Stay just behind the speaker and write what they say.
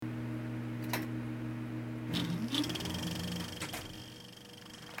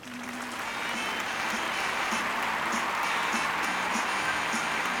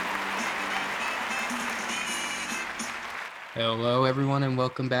Hello, everyone, and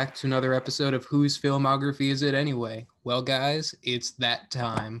welcome back to another episode of Whose Filmography Is It Anyway? Well, guys, it's that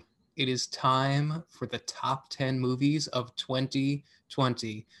time. It is time for the top 10 movies of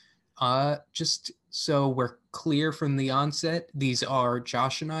 2020. Just so we're clear from the onset, these are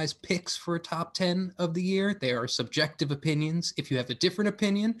Josh and I's picks for top 10 of the year. They are subjective opinions. If you have a different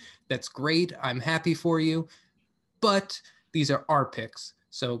opinion, that's great. I'm happy for you. But these are our picks,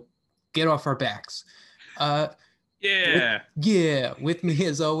 so get off our backs. With me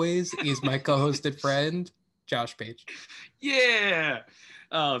as always is my co-hosted friend, Josh Page. Yeah.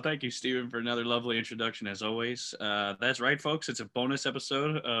 Oh, thank you, Steven, for another lovely introduction, as always. That's right, folks. It's a bonus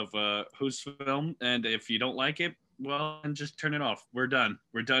episode of Who's Film. And if you don't like it, well, then just turn it off. We're done.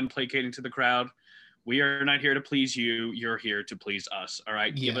 We're done placating to the crowd. We are not here to please you. You're here to please us. All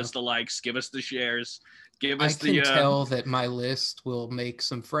right. Yeah. Give us the likes. Give us the shares. Give I us can tell that my list will make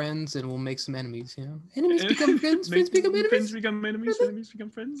some friends and will make some enemies. You know, enemies become friends. Friends become enemies. Friends become enemies. Enemies become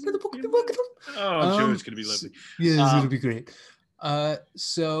friends. Oh, I'm sure it's gonna be lovely. Yeah, it's gonna be great.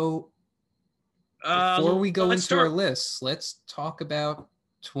 So before we go into our lists, let's talk about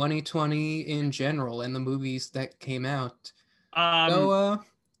 2020 in general and the movies that came out.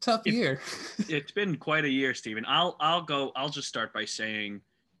 Tough year. It's been quite a year, Steven. I'll just start by saying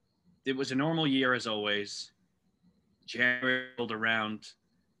it was a normal year as always. January rolled around.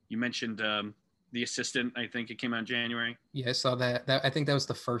 You mentioned The Assistant. I think it came out in January. Yeah, I saw that. I think that was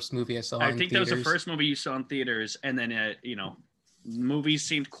the first movie I saw. I think that was the first movie you saw in theaters, and then movies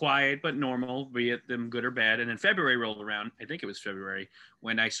seemed quiet but normal, be it them good or bad. And then February rolled around. I think it was February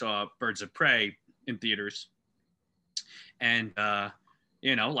when I saw Birds of Prey in theaters, and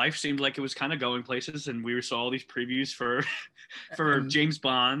life seemed like it was kind of going places, and we saw all these previews for James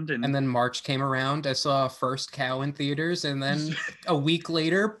Bond. And then March came around. I saw First Cow in theaters, and then a week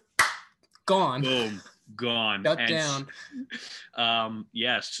later, gone. Boom, gone. Shut down.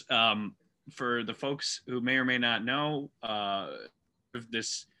 Yes. For the folks who may or may not know,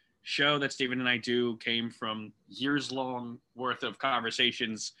 this show that Steven and I do came from years-long worth of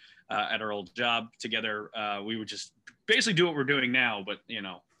conversations at our old job together. We would just basically do what we're doing now, but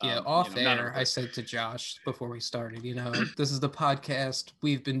off air, I said to Josh before we started, this is the podcast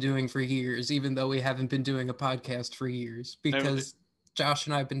we've been doing for years, even though we haven't been doing a podcast for years, because Josh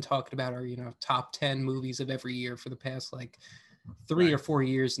and I have been talking about our top 10 movies of every year for the past like 3 or 4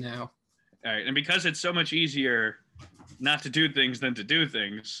 years now. All right, and because it's so much easier not to do things than to do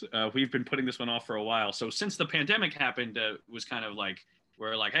things, we've been putting this one off for a while. So since the pandemic happened, it was kind of like,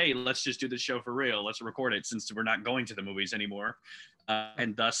 we're like, hey, let's just do this show for real. Let's record it since we're not going to the movies anymore.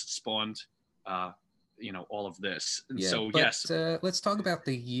 And thus spawned, all of this. And let's talk about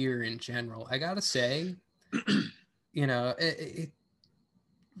the year in general. I gotta say,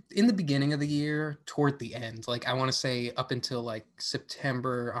 in the beginning of the year, toward the end, like I want to say up until like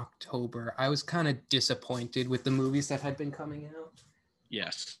September, October, I was kind of disappointed with the movies that had been coming out.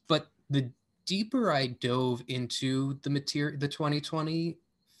 Yes. But the deeper I dove into the 2020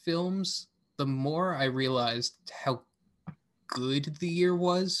 films, the more I realized how good the year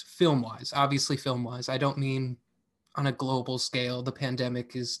was film-wise. Obviously film-wise. I don't mean on a global scale. The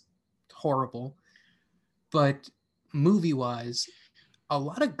pandemic is horrible. But movie-wise, a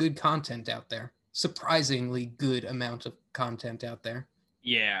lot of good content out there. Surprisingly good amount of content out there.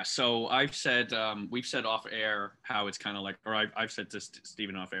 Yeah, so I've said, we've said off air how it's kind of like, or I've said to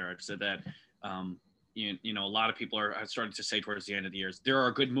Steven off air, I've said that, a lot of people are starting to say towards the end of the years, there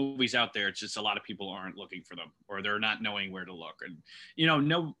are good movies out there. It's just a lot of people aren't looking for them, or they're not knowing where to look. And,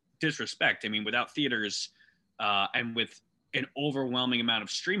 no disrespect. I mean, without theaters and with an overwhelming amount of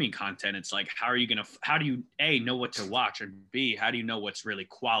streaming content, it's like, how do you A, know what to watch, and B, how do you know what's really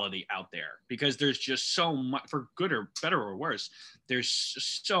quality out there? Because there's just so much, for good or better or worse, there's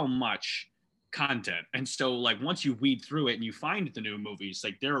so much content. And so like once you weed through it and you find the new movies,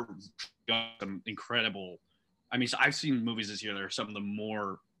 like there are some incredible, so I've seen movies this year that are some of the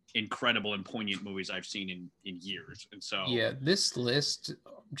more incredible and poignant movies I've seen in years. And so this list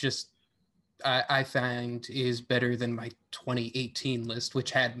just I find is better than my 2018 list,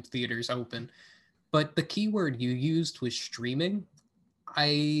 which had theaters open. But the keyword you used was streaming.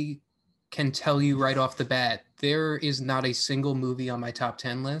 I can tell you right off the bat, there is not a single movie on my top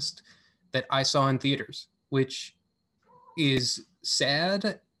 10 list that I saw in theaters, which is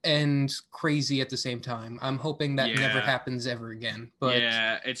sad and crazy at the same time. I'm hoping that never happens ever again. But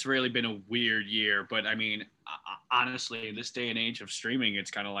yeah, it's really been a weird year. But honestly, in this day and age of streaming,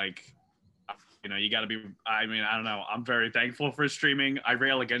 it's kind of like, you got to be, I don't know. I'm very thankful for streaming. I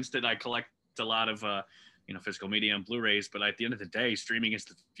rail against it. I collect a lot of, physical media and Blu-rays, but at the end of the day, streaming is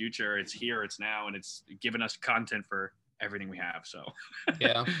the future. It's here, it's now, and it's given us content for everything we have. So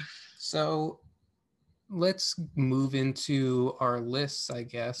Yeah. So let's move into our lists, I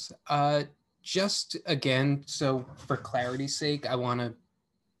guess. Just again, so for clarity's sake, I want to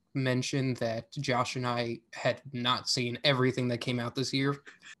mention that Josh and I had not seen everything that came out this year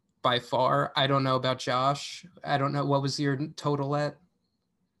by far. I don't know about Josh. I don't know. What was your total at?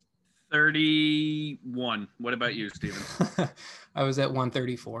 31. What about you, Steven? I was at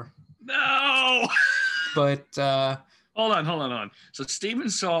 134. No. But hold on. So Steven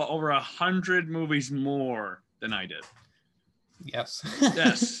saw over 100 movies more than I did. Yes.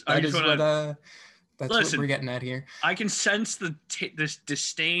 Yes. That's what we're getting at here. I can sense this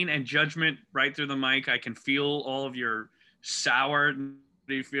disdain and judgment right through the mic. I can feel all of your sour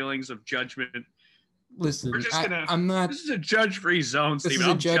feelings of judgment. Listen, I'm not. This is a judge-free zone, Steven. This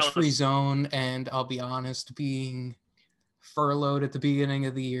is a judge-free zone, and I'll be honest, being furloughed at the beginning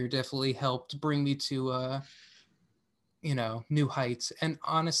of the year definitely helped bring me to, new heights. And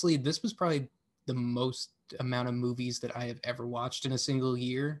honestly, this was probably the most amount of movies that I have ever watched in a single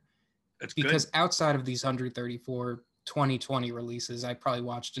year. That's because good. Outside of these 134 2020 releases, I probably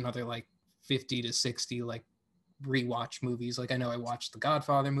watched another like 50 to 60 like rewatch movies. Like I know I watched the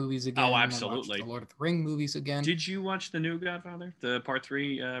Godfather movies again. Oh, absolutely. I watched the Lord of the Ring movies again. Did you watch the new Godfather, the Part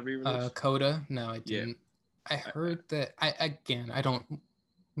 3 re-release? Coda? No, I didn't. Yeah. I heard that. I don't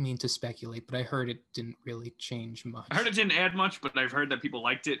mean to speculate, but I heard it didn't really change much. I heard it didn't add much, but I've heard that people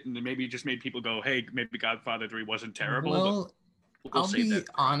liked it, and maybe it just made people go, "Hey, maybe Godfather 3 wasn't terrible." Well, I'll be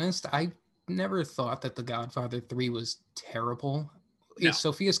honest. I never thought that The Godfather 3 was terrible. No.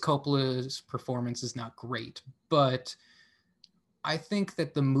 Sofia Coppola's performance is not great, but I think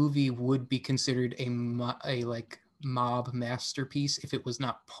that the movie would be considered a mob masterpiece if it was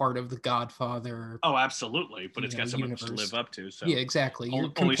not part of the Godfather. Oh, absolutely, but it's got so much to live up to. So yeah, exactly. You're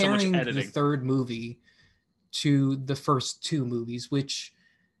comparing the third movie to the first two movies, which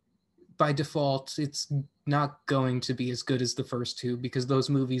by default it's not going to be as good as the first two because those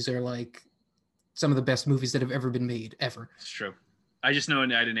movies are like some of the best movies that have ever been made ever. It's true. I just know I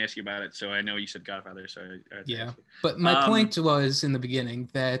didn't ask you about it, so I know you said Godfather. So yeah, but my point was in the beginning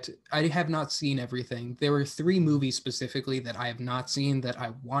that I have not seen everything. There were 3 movies specifically that I have not seen that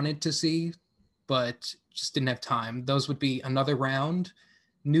I wanted to see, but just didn't have time. Those would be Another Round,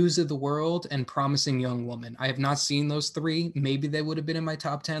 News of the World, and Promising Young Woman. I have not seen those 3. Maybe they would have been in my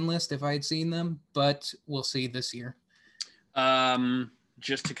top 10 list if I had seen them, but we'll see this year.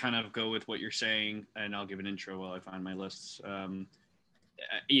 Just to kind of go with what you're saying, and I'll give an intro while I find my lists.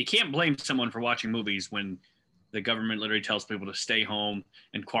 You can't blame someone for watching movies when the government literally tells people to stay home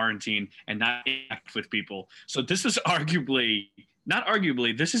and quarantine and not interact with people. So this is this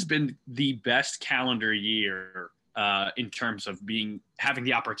has been the best calendar year in terms of having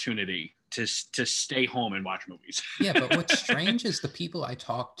the opportunity to stay home and watch movies. Yeah, but what's strange is the people I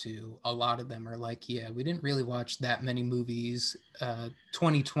talk to, a lot of them are like, yeah, we didn't really watch that many movies,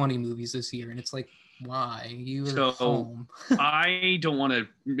 2020 movies this year. And it's like, why? You were home. I don't want to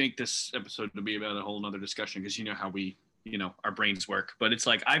make this episode to be about a whole nother discussion because you know how our brains work. But it's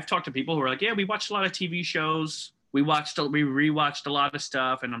like I've talked to people who are like, yeah, we watched a lot of TV shows. We rewatched a lot of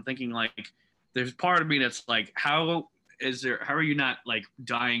stuff. And I'm thinking like, there's part of me that's like, how are you not like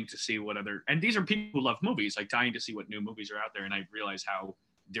dying to see what other, and these are people who love movies, like dying to see what new movies are out there. And I realize how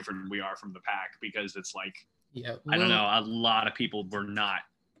different we are from the pack because it's like, yeah, I don't know. A lot of people were not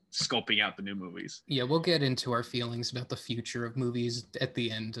scoping out the new movies. Yeah, we'll get into our feelings about the future of movies at the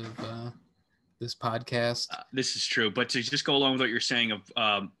end of this podcast. This is true, but to just go along with what you're saying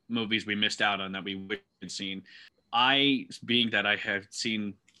of movies we missed out on that we would have seen, being that I have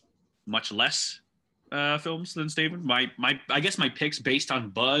seen much less films than Steven, I guess my picks based on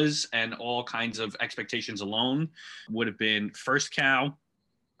buzz and all kinds of expectations alone would have been First Cow,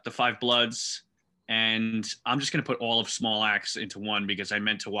 The Five Bloods, and I'm just going to put all of Small Axe into one because I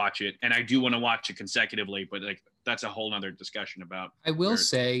meant to watch it. And I do want to watch it consecutively, but like that's a whole nother discussion about. I will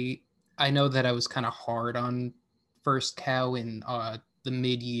say, I know that I was kind of hard on First Cow in the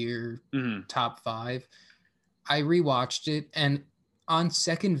mid-year top 5. I rewatched it, and on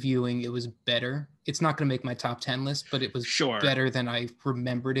second viewing, it was better. It's not going to make my top 10 list, but it was better than I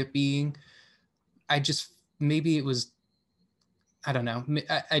remembered it being. Maybe it was, I don't know.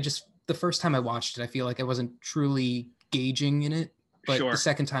 The first time I watched it, I feel like I wasn't truly gauging in it, but the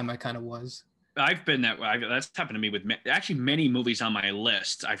second time I kind of was. I've been that way. That's happened to me with actually many movies on my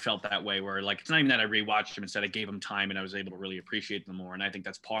list. I felt that way where like, it's not even that I rewatched them. Instead I gave them time and I was able to really appreciate them more. And I think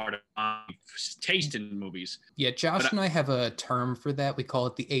that's part of my taste in movies. Yeah. Josh and I have a term for that. We call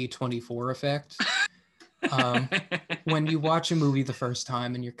it the A24 effect. When you watch a movie the first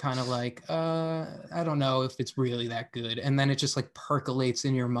time and you're kind of like, I don't know if it's really that good. And then it just like percolates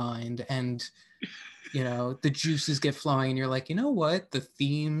in your mind and, the juices get flowing and you're like, you know what? The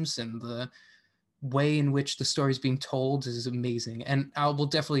themes and the way in which the story is being told is amazing. And I will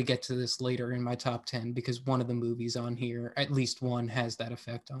definitely get to this later in my top 10 because one of the movies on here, at least one, has that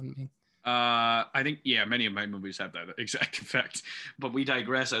effect on me. I think, yeah, many of my movies have that exact effect, but we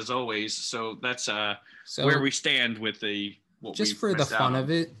digress as always. So that's where we stand with just for the fun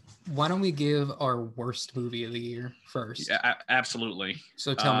of it. Why don't we give our worst movie of the year first? Yeah, absolutely.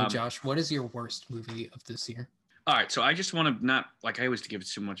 So tell me, Josh, what is your worst movie of this year? All right, so I just want to not like I always give it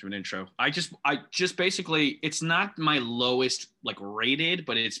too much of an intro. I just basically it's not my lowest like rated,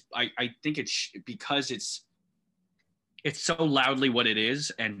 but I think it's because it's so loudly what it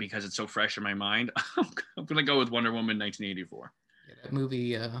is, and because it's so fresh in my mind, I'm gonna go with Wonder Woman 1984. Yeah, that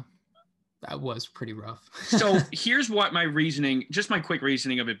movie, that was pretty rough. So here's what my reasoning, just my quick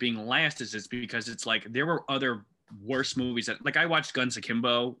reasoning of it being last is because it's like there were other worse movies that, like I watched Guns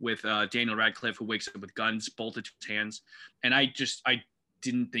Akimbo with Daniel Radcliffe, who wakes up with guns bolted to his hands, and I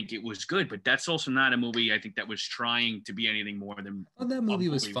didn't think it was good, but that's also not a movie I think that was trying to be anything more than. Well, that movie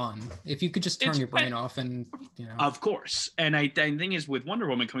was fun. If you could just turn your brain off and, Of course. And the thing is with Wonder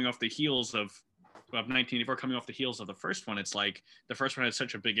Woman coming off the heels of 1984, coming off the heels of the first one, it's like the first one had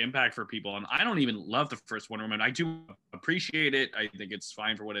such a big impact for people. And I don't even love the first Wonder Woman. I do appreciate it. I think it's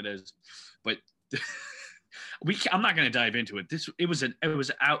fine for what it is, but I'm not going to dive into it. It was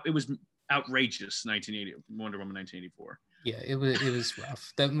outrageous. Wonder Woman 1984. Yeah, it was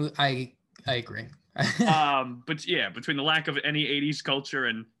rough. I agree. But yeah, between the lack of any 80s culture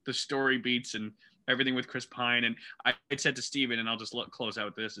and the story beats and everything with Chris Pine, and I said to Steven, and I'll just close out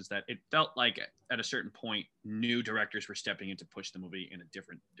with this, is that it felt like at a certain point new directors were stepping in to push the movie in a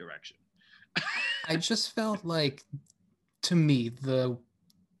different direction. I just felt like, to me, the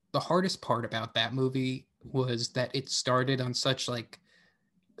hardest part about that movie was that it started on such like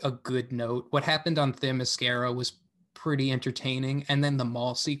a good note. What happened on Themyscira was pretty entertaining, and then the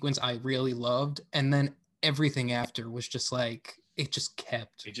mall sequence I really loved, and then everything after was just like it just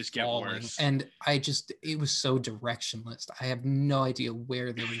kept worse, and it was so directionless. I have no idea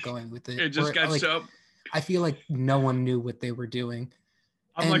where they were going with it. It just got like, so I feel like no one knew what they were doing.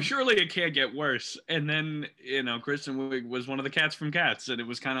 I'm like, surely it can't get worse. And then, Kristen Wiig was one of the cats from Cats, and it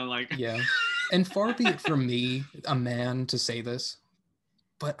was kind of like, yeah. And far be it from me, a man, to say this,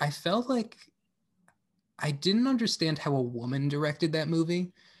 but I felt like I didn't understand how a woman directed that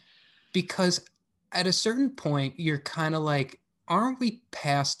movie, because at a certain point, you're kind of like, aren't we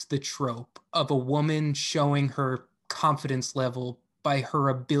past the trope of a woman showing her confidence level by her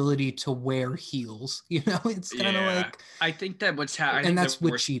ability to wear heels? It's kind of like, I think that what's happening, and that's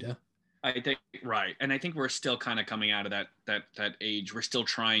with Cheetah. I think right, and I think we're still kind of coming out of that age. We're still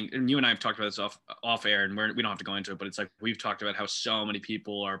trying, and you and I have talked about this off air, and we don't have to go into it, but it's like we've talked about how so many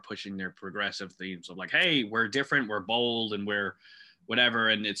people are pushing their progressive themes of like, hey, we're different, we're bold, and we're whatever,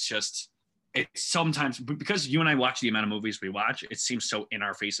 and it's sometimes because you and I watch the amount of movies we watch, it seems so in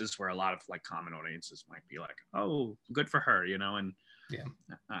our faces, where a lot of like common audiences might be like, oh, good for her, and yeah,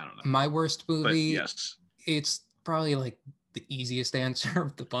 I don't know. My worst movie, but yes, it's probably like the easiest answer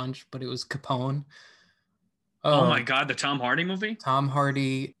of the bunch, but it was Capone. Oh my God, the Tom Hardy movie? Tom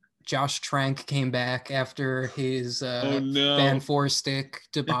Hardy, Josh Trank came back after his Van Forstic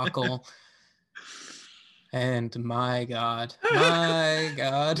debacle. And my God.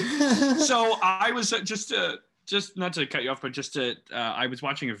 So I was just not to cut you off, but I was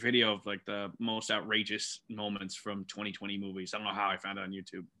watching a video of like the most outrageous moments from 2020 movies. I don't know how I found it on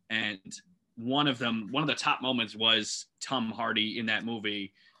YouTube. And one of the top moments was Tom Hardy in that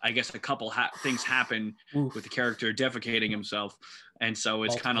movie. I guess a couple things happen with the character defecating himself. And so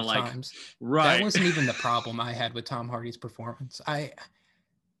it's kind of like, times. Right. That wasn't even the problem I had with Tom Hardy's performance.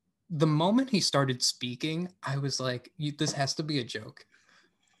 The moment he started speaking, I was like, this has to be a joke.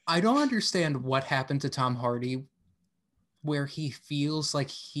 I don't understand what happened to Tom Hardy where he feels like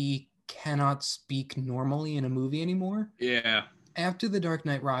he cannot speak normally in a movie anymore. Yeah. After The Dark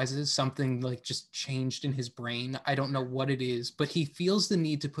Knight Rises, something like just changed in his brain. I don't know what it is, but he feels the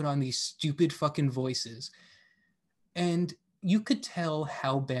need to put on these stupid fucking voices. And you could tell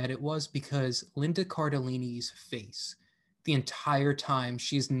how bad it was because Linda Cardellini's face, the entire time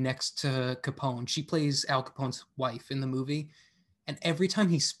she's next to Capone, she plays Al Capone's wife in the movie. And every time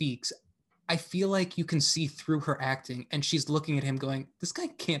he speaks, I feel like you can see through her acting and she's looking at him going, this guy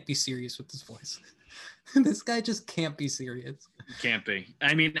can't be serious with this voice. This guy just can't be serious. Can't be.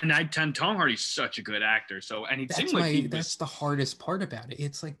 I mean, and Tom Hardy's such a good actor. So, and it seemed like he was. That's the hardest part about it.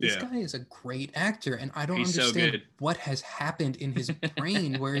 It's like this guy is a great actor, and I don't He's so understand good. what has happened in his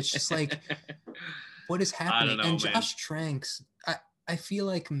brain where it's just like, what is happening? know, and man. Josh Tranks, I feel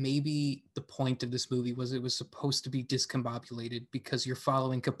like maybe the point of this movie was it was supposed to be discombobulated because you're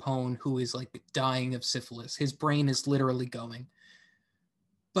following Capone, who is like dying of syphilis. His brain is literally going.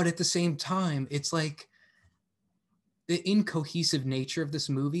 But at the same time, it's like the incohesive nature of this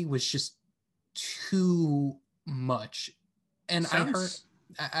movie was just too much. And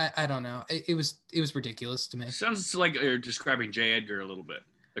I don't know. It was ridiculous to me. Sounds like you're describing J. Edgar a little bit.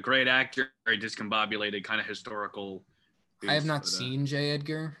 A great actor, very discombobulated, kind of historical. I have not seen J.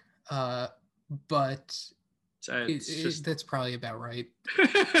 Edgar, but that's probably about right.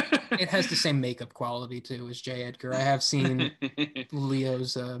 It has the same makeup quality too as J. Edgar. I have seen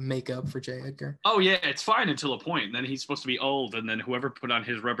Leo's makeup for J. Edgar. Oh yeah, it's fine until a point. And then he's supposed to be old, and then whoever put on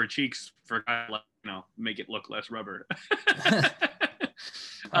his rubber cheeks for make it look less rubber. Right.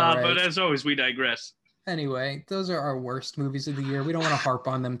 But as always, we digress. Anyway, those are our worst movies of the year. We don't want to harp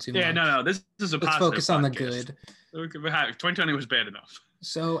on them too much. Yeah, no. This is a Let's positive focus podcast. on the good. 2020 was bad enough.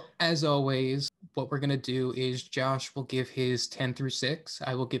 So, as always, what we're going to do is Josh will give his 10 through 6.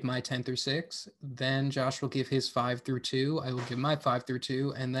 I will give my 10 through 6. Then Josh will give his 5 through 2. I will give my 5 through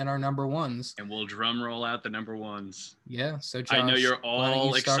 2. And then our number ones. And we'll drum roll out the number ones. Yeah. So, Josh, I know you're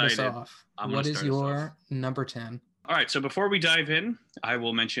all excited. What is your number 10? All right. So, before we dive in, I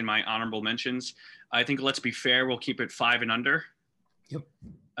will mention my honorable mentions. I think let's be fair. We'll keep it 5 and under. Yep.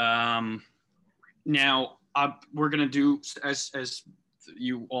 Now, we're going to do, as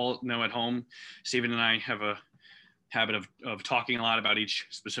you all know at home, Steven and I have a habit of talking a lot about each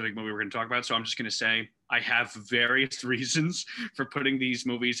specific movie we're going to talk about. So I'm just going to say I have various reasons for putting these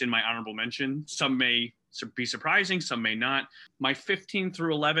movies in my honorable mention. Some may be surprising, some may not. My 15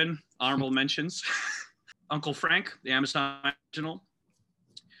 through 11 honorable mentions. Uncle Frank, the Amazon original.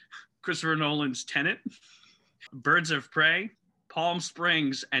 Christopher Nolan's Tenet. Birds of Prey. Palm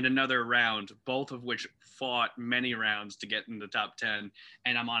Springs, and Another Round, both of which fought many rounds to get in the top 10.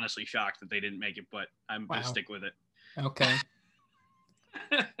 And I'm honestly shocked that they didn't make it, but I'm going to stick with it. Okay.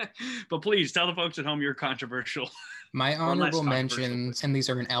 But please tell the folks at home you're controversial. My honorable mentions, and these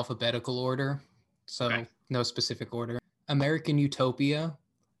are in alphabetical order, so no specific order. American Utopia,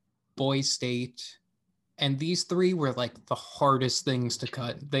 Boy State, and these 3 were like the hardest things to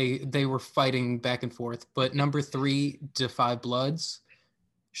cut. They were fighting back and forth. But number 3, Da 5 Bloods,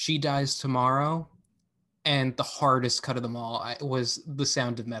 She Dies Tomorrow, and the hardest cut of them all was The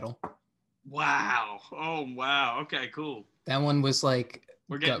Sound of Metal. Wow. Oh, wow. Okay, cool. That one was like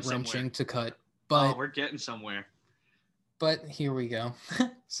gut-wrenching to cut. But we're getting somewhere. But here we go.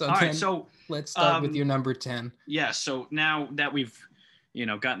 So let's start with your number 10. Yeah, so now that we've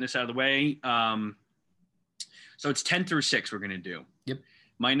gotten this out of the way, so it's 10 through 6 we're going to do. Yep.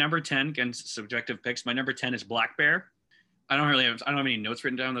 My number 10, again, subjective picks. My number 10 is Black Bear. I don't have any notes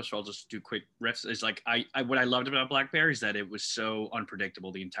written down, so I'll just do quick riffs. It's like what I loved about Black Bear is that it was so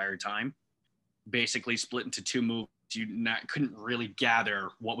unpredictable the entire time. Basically split into 2 movies. You couldn't really gather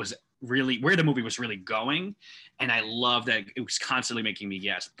what was really where the movie was really going, and I love that it was constantly making me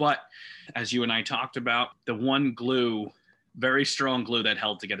guess. But as you and I talked about, the one very strong glue that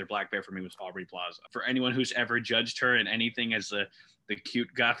held together Black Bear for me was Aubrey Plaza. For anyone who's ever judged her in anything as the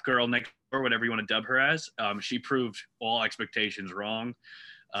cute goth girl next door, whatever you want to dub her as, she proved all expectations wrong.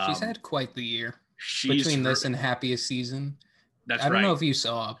 She's had quite the year between this and Happiest Season. I don't know if you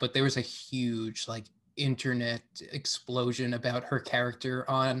saw, but there was a huge internet explosion about her character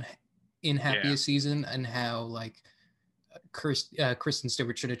in Happiest Season and how Kristen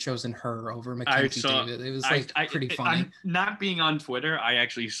Stewart should have chosen her over Mackenzie David. It was pretty funny. Not being on Twitter, I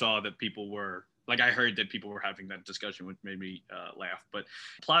actually saw that people were I heard that people were having that discussion, which made me laugh. But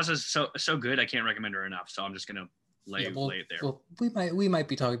Plaza's so good, I can't recommend her enough. So I'm just gonna lay it there. Well, we might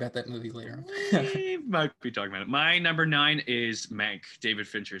be talking about that movie later. We might be talking about it. My number 9 is Mank, David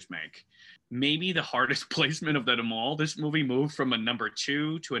Fincher's Mank. Maybe the hardest placement of them all. This movie moved from a number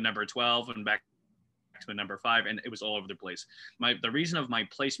 2 to a number 12 and back to a number 5, and it was all over the place. The reason of my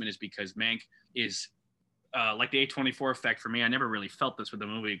placement is because Mank is like the A24 effect for me. I never really felt this with a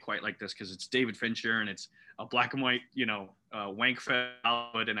movie quite like this because it's David Fincher and it's a black and white, wank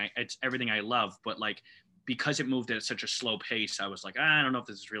Hollywood, and it's everything I love. But because it moved at such a slow pace, I was like, I don't know if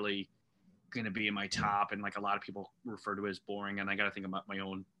this is really going to be in my top. And a lot of people refer to it as boring, and I got to think about my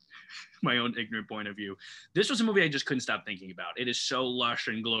own ignorant point of view. This was a movie I just couldn't stop thinking about. It is so lush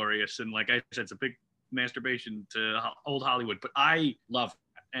and glorious, and like I said, it's a big masturbation to old Hollywood, but I love that.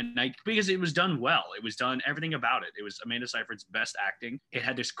 because it was done well. It was done, everything about it. It was Amanda Seyfried's best acting. It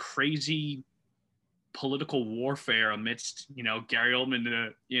had this crazy political warfare amidst, Gary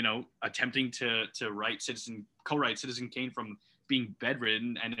Oldman, attempting to co-write Citizen Kane from being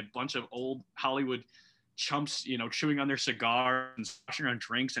bedridden, and a bunch of old Hollywood chumps, chewing on their cigars and splashing on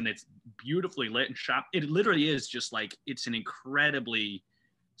drinks, and it's beautifully lit and shot. It literally is just like, it's an incredibly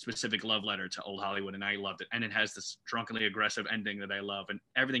specific love letter to old Hollywood, and I loved it. And it has this drunkenly aggressive ending that I love, and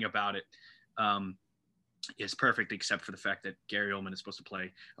everything about it is perfect, except for the fact that Gary Oldman is supposed to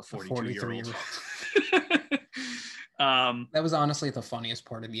play a 42-year-old. That was honestly the funniest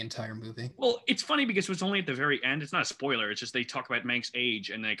part of the entire movie. Well, it's funny because it was only at the very end. It's not a spoiler. It's just they talk about Mank's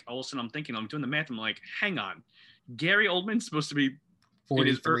age, and like all of a sudden I'm doing the math. I'm like, hang on, Gary Oldman's supposed to be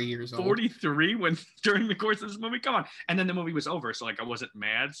 43 years old. 43 when during the course of this movie. Come on. And then the movie was over, so like I wasn't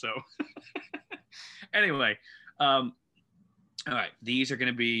mad. So anyway, all right, these are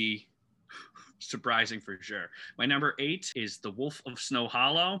gonna be surprising for sure. My number 8 is The Wolf of Snow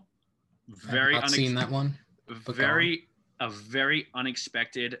Hollow. I've seen that one. A very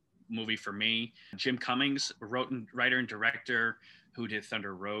unexpected movie for me. Jim Cummings, writer and director who did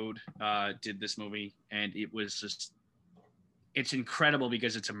Thunder Road, did this movie, and it was just, it's incredible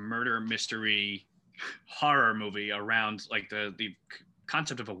because it's a murder mystery horror movie around like the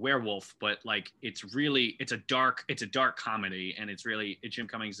concept of a werewolf, but like it's a dark comedy, and it's really, Jim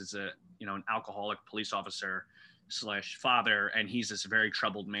Cummings is an alcoholic police officer / father, and he's this very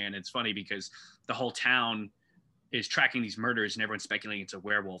troubled man. It's funny because the whole town is tracking these murders, and everyone's speculating it's a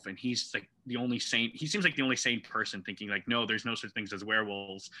werewolf, and he's like he seems like the only sane person, thinking like, no, there's no such things as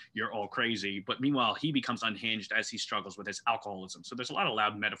werewolves, you're all crazy. But meanwhile, he becomes unhinged as he struggles with his alcoholism. So there's a lot of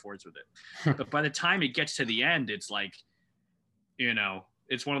loud metaphors with it. But by the time it gets to the end, it's like,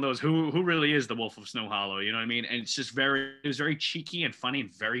 it's one of those, who really is the Wolf of Snow Hollow, you know what I mean? And it's just it was very cheeky and funny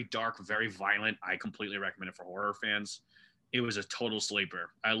and very dark, very violent. I completely recommend it for horror fans. It was a total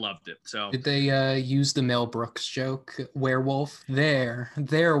sleeper. I loved it. So did they use the Mel Brooks joke, werewolf, their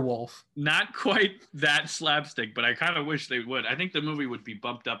wolf? Not quite that slapstick, but I kind of wish they would. I think the movie would be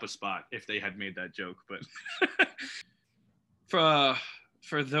bumped up a spot if they had made that joke. But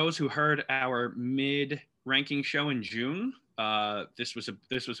for those who heard our mid-ranking show in June, this was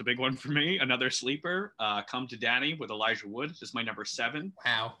a big one for me. Another sleeper, Come to Danny with Elijah Wood. This is my number 7.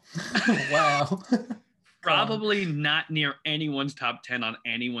 Wow. Wow. Probably not near anyone's top 10 on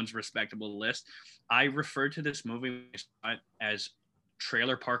anyone's respectable list. I refer to this movie as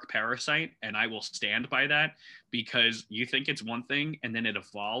Trailer Park Parasite, and I will stand by that, because you think it's one thing and then it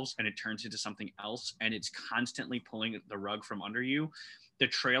evolves and it turns into something else, and it's constantly pulling the rug from under you. The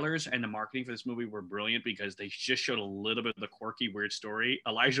trailers and the marketing for this movie were brilliant because they just showed a little bit of the quirky, weird story.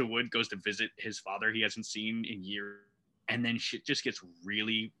 Elijah Wood goes to visit his father he hasn't seen in years, and then shit just gets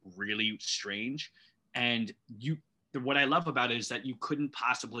really, really strange. And what I love about it is that you couldn't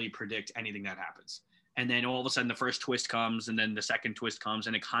possibly predict anything that happens. And then all of a sudden the first twist comes, and then the second twist comes,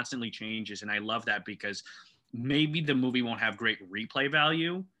 and it constantly changes. And I love that because maybe the movie won't have great replay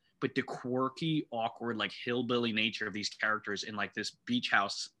value, but the quirky, awkward, like hillbilly nature of these characters in like this beach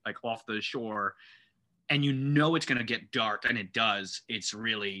house, like off the shore, and it's going to get dark, and it does. It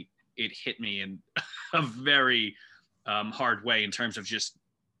hit me in a very hard way in terms of just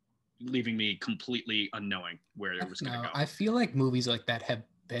leaving me completely unknowing where it was going to go. I feel like movies like that have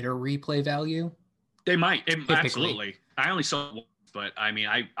better replay value. They might. Absolutely. I only saw it once, but I mean,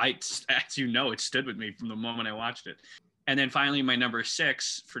 I as you know, it stood with me from the moment I watched it. And then finally, my number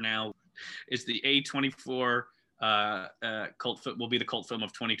 6 for now is the A24 cult film, will be the cult film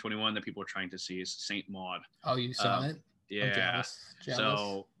of 2021 that people are trying to see, is Saint Maud. Oh, you saw it? Yeah. I'm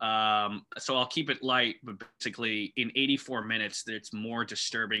jealous. So I'll keep it light, but basically in 84 minutes, it's more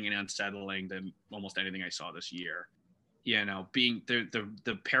disturbing and unsettling than almost anything I saw this year. Being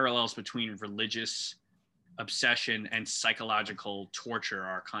the parallels between religious obsession and psychological torture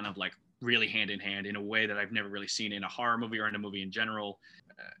are kind of like really hand in hand in a way that I've never really seen in a horror movie or in a movie in general.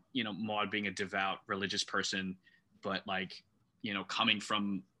 Maud being a devout religious person, but like, coming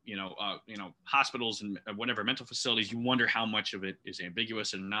from hospitals and whatever mental facilities, you wonder how much of it is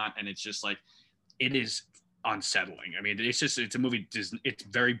ambiguous and not. And it's just like, it is unsettling. I mean, it's a movie, it's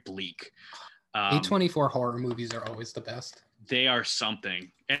very bleak. A24 horror movies are always the best. They are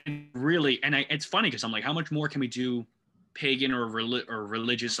something. And really, it's funny because I'm like, how much more can we do pagan or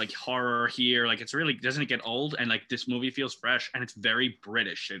religious like horror here. Like it's really, doesn't it get old? And like this movie feels fresh and it's very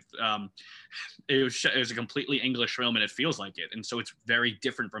British. It was a completely English film and it feels like it. And so it's very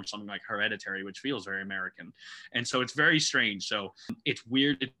different from something like Hereditary, which feels very American. And so it's very strange. So it's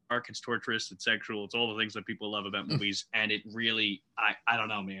weird, it's dark, it's torturous, it's sexual, it's all the things that people love about movies. And it really, I don't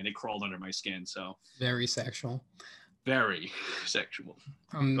know, man, it crawled under my skin. So very sexual. Very sexual.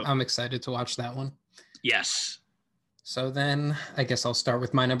 I'm excited to watch that one. Yes. So then I guess I'll start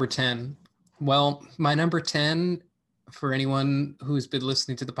with my number 10. Well, my number 10, for anyone who's been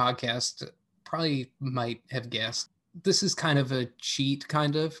listening to the podcast, probably might have guessed. This is kind of a cheat,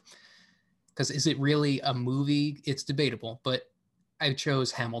 kind of, because is it really a movie? It's debatable, but I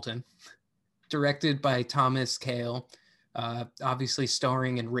chose Hamilton, directed by Thomas Kail, obviously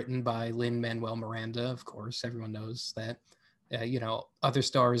starring and written by Lin-Manuel Miranda, of course, everyone knows that. Other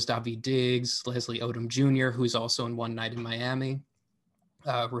stars, Daveed Diggs, Leslie Odom Jr., who's also in One Night in Miami,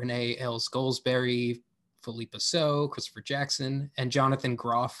 Renee Ellis Goldsberry, Philippa Soh, Christopher Jackson, and Jonathan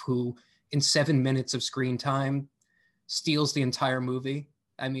Groff, who in 7 minutes of screen time steals the entire movie.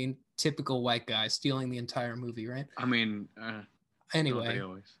 I mean, typical white guy stealing the entire movie, right? I mean, anyway,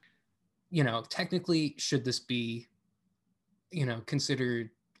 technically, should this be, considered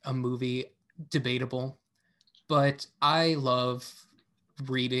a movie? Debatable. But I love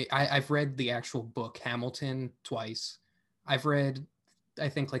reading. I've read the actual book, Hamilton, twice. I've read, I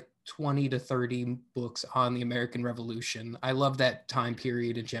think, like 20 to 30 books on the American Revolution. I love that time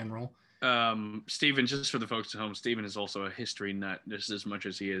period in general. Stephen, just for the folks at home, Stephen is also a history nut just as much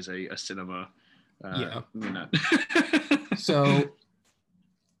as he is a cinema nut. So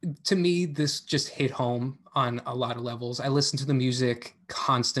to me, this just hit home on a lot of levels. I listen to the music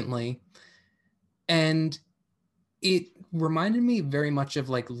constantly. And it reminded me very much of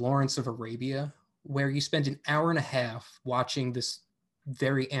like Lawrence of Arabia, where you spend an hour and a half watching this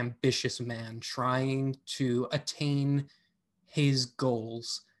very ambitious man trying to attain his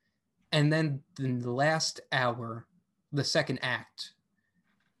goals. And then in the last hour, the second act,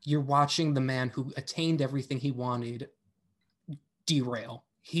 you're watching the man who attained everything he wanted derail.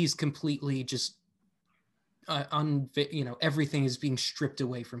 He's completely just, everything is being stripped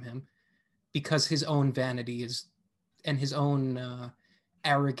away from him because his own vanity and his own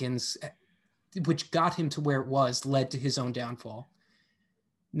arrogance, which got him to where it was, led to his own downfall.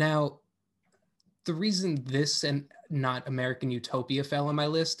 Now, the reason this and not American Utopia fell on my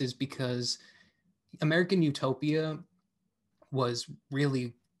list is because American Utopia was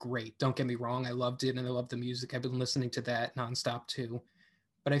really great. Don't get me wrong. I loved it and I loved the music. I've been listening to that nonstop too.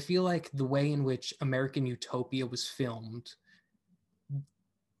 But I feel like the way in which American Utopia was filmed,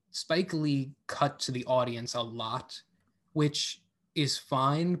 Spike Lee cut to the audience a lot, which is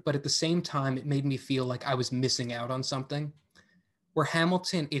fine, but at the same time, it made me feel like I was missing out on something. Where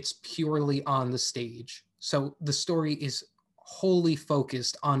Hamilton, it's purely on the stage. So the story is wholly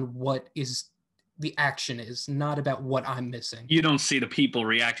focused on what is the action is, not about what I'm missing. You don't see the people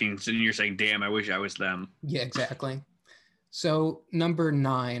reacting, and you're saying, damn, I wish I was them. Yeah, exactly. So number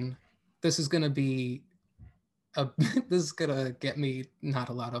 9, this is going to be this is gonna get me not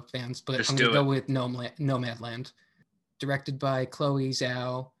a lot of fans, but I'm gonna go with Nomadland, directed by Chloe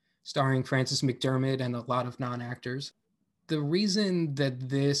Zhao, starring Frances McDermott and a lot of non-actors. The reason that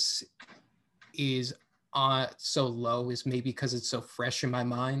this is so low is maybe because it's so fresh in my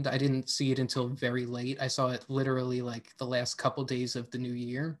mind. I didn't see it until very late. I saw it literally like the last couple days of the new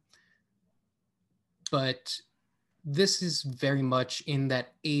year. But this is very much in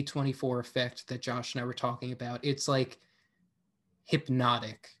that A24 effect that Josh and I were talking about. It's like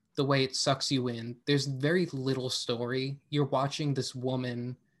hypnotic, the way it sucks you in. There's very little story. You're watching this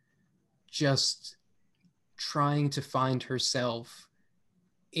woman just trying to find herself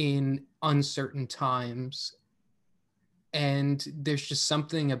in uncertain times. And there's just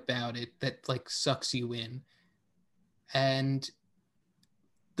something about it that like sucks you in. And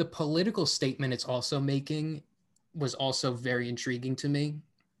the political statement it's also making was also very intriguing to me,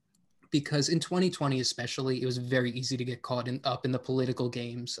 because in 2020 especially, it was very easy to get caught up in the political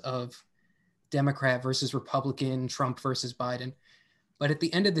games of Democrat versus Republican, Trump versus Biden. But at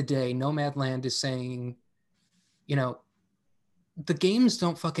the end of the day, Nomadland is saying, the games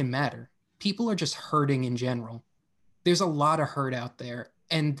don't fucking matter. People are just hurting in general. There's a lot of hurt out there.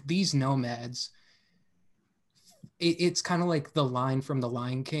 And these nomads, it's kind of like the line from The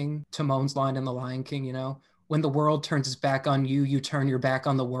Lion King, Timon's line in The Lion King, when the world turns its back on you, you turn your back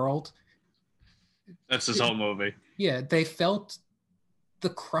on the world. That's his whole movie. Yeah, they felt the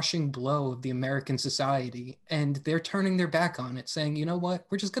crushing blow of the American society, and they're turning their back on it, saying, you know what,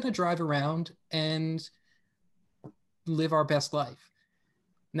 we're just going to drive around and live our best life.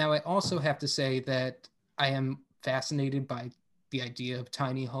 Now, I also have to say that I am fascinated by the idea of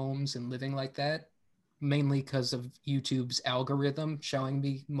tiny homes and living like that, mainly because of YouTube's algorithm showing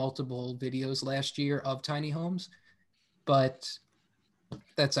me multiple videos last year of tiny homes. But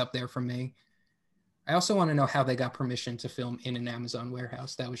that's up there for me. I also want to know how they got permission to film in an Amazon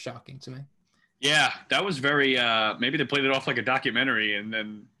warehouse. That was shocking to me. Yeah, that was very. Maybe they played it off like a documentary, and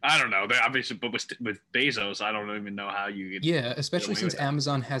then I don't know. They obviously, but with Bezos, I don't even know how you could. Yeah, especially since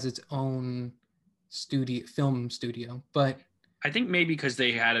Amazon has its own film studio. But I think maybe because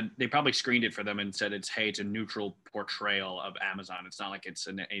they probably screened it for them and said it's a neutral portrayal of Amazon. It's not like it's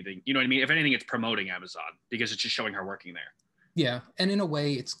anything. You know what I mean? If anything, it's promoting Amazon because it's just showing her working there. Yeah, and in a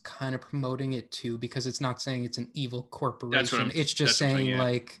way, it's kind of promoting it too because it's not saying it's an evil corporation. It's just saying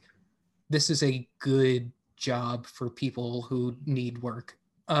like, this is a good job for people who need work.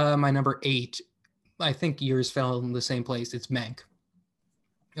 My number 8, I think yours fell in the same place. It's Mank.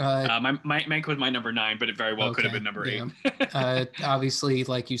 Mank was my number 9, but it very well could have been number 8. Obviously,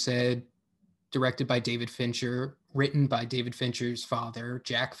 like you said, directed by David Fincher, written by David Fincher's father,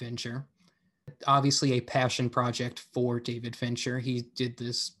 Jack Fincher. Obviously a passion project for David Fincher. He did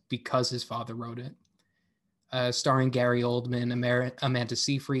this because his father wrote it. Starring Gary Oldman, Amanda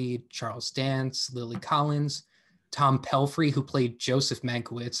Seyfried, Charles Dance, Lily Collins, Tom Pelphrey, who played Joseph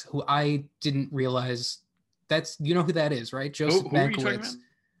Mankiewicz, who I didn't realize you know who that is, right? Joseph Mankiewicz.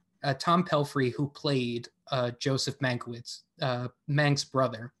 Tom Pelphrey, who played Joseph Mankiewicz, Mank's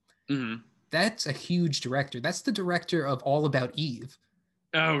brother. Mm-hmm. That's a huge director. That's the director of All About Eve.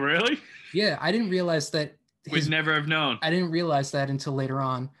 Oh, really? Yeah, I didn't realize that. Would never have known. I didn't realize that until later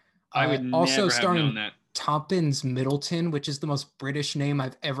on. I would also never have known that. Tompkins Middleton, which is the most British name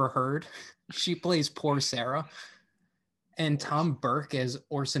I've ever heard. She plays poor Sarah. And Tom Burke as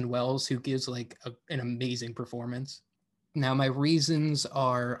Orson Welles, who gives like an amazing performance. Now, my reasons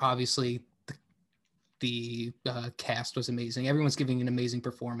are obviously the cast was amazing. Everyone's giving an amazing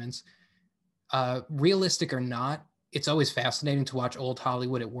performance. Realistic or not, it's always fascinating to watch old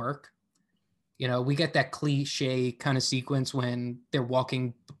Hollywood at work. You know, we get that cliche kind of sequence when they're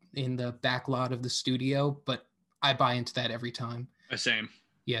walking in the back lot of the studio, but I buy into that every time. Same.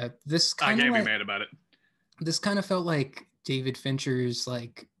 Yeah, this kind of I can't be mad about it. This kind of felt like David Fincher's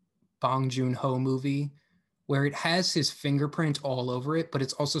like Bong Joon-ho movie, where it has his fingerprint all over it, but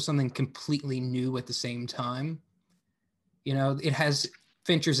it's also something completely new at the same time. You know, it has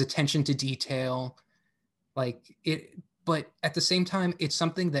Fincher's attention to detail, but at the same time, it's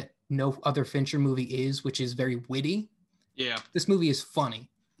something that no other Fincher movie is, which is very witty. Yeah. This movie is funny.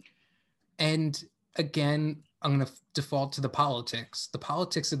 And again, I'm going to default to the politics. The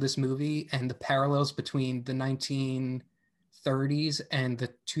politics of this movie and the parallels between the 1930s and the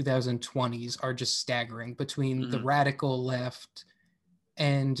 2020s are just staggering, between the radical left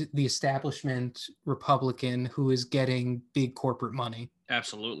and the establishment Republican who is getting big corporate money.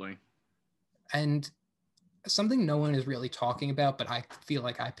 Absolutely. And something no one is really talking about, but I feel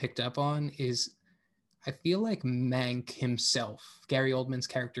like I picked up on, is I feel like Mank himself, Gary Oldman's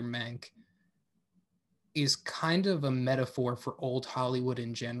character Mank, is kind of a metaphor for old Hollywood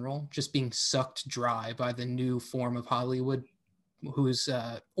in general, just being sucked dry by the new form of Hollywood, who's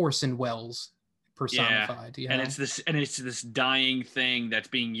Orson Welles personified. Yeah. And it's this dying thing that's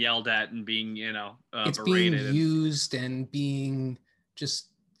being yelled at and being, it's being used and being just,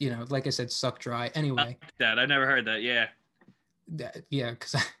 like I said, sucked dry. Anyway, I never heard that. Yeah. Yeah,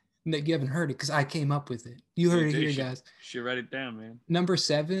 because you haven't heard it because I came up with it. You heard it here, guys. Should write it down, man. Number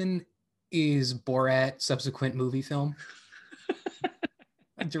 7 is Borat subsequent movie film.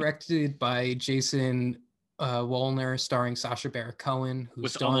 Directed by Jason Woliner, starring Sacha Baron Cohen,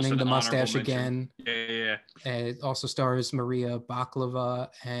 who's donning the mustache again. Yeah. It also stars Maria Baklava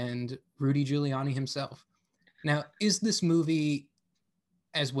and Rudy Giuliani himself. Now, is this movie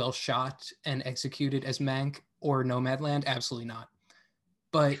as well shot and executed as Mank or Nomadland? Absolutely not.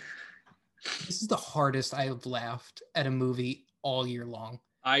 But this is the hardest I have laughed at a movie all year long.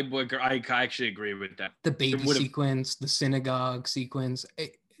 I actually agree with that. The baby sequence, the synagogue sequence.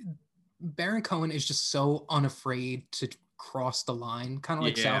 Baron Cohen is just so unafraid to cross the line, kind of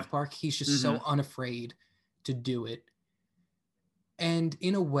like South Park. He's just so unafraid to do it. And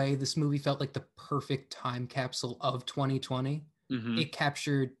in a way, this movie felt like the perfect time capsule of 2020. It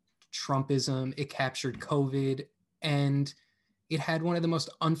captured Trumpism, it captured COVID, and it had one of the most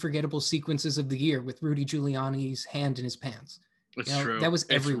unforgettable sequences of the year with Rudy Giuliani's hand in his pants. It's true. That was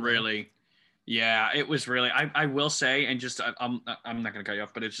everywhere. It was really, I will say, and just, I'm not going to cut you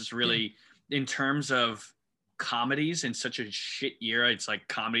off, but it's just really, in terms of comedies in such a shit year. It's like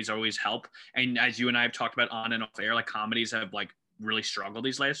comedies always help. And as you and I have talked about on and off air, like comedies have like really struggled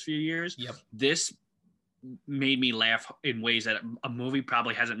these last few years. Yep. This made me laugh in ways that a movie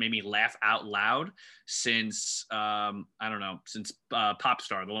probably hasn't made me laugh out loud since I don't know, since Pop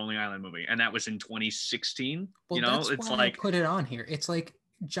Star, the Lonely Island movie, and that was in 2016. Well, you know, that's it's why like I put it on here. It's like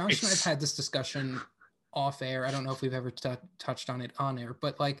Josh and I've had this discussion off air. I don't know if we've ever touched on it on air,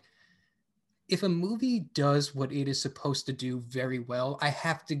 but like, if a movie does what it is supposed to do very well, I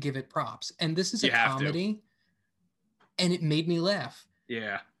have to give it props. And this is a comedy, and it made me laugh.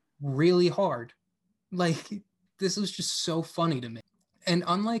 Yeah. Really hard. Like, this was just so funny to me. And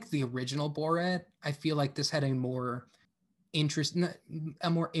unlike the original Borat, I feel like this had a more interesting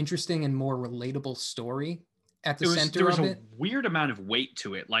and more relatable story at the center of it. There was a weird amount of weight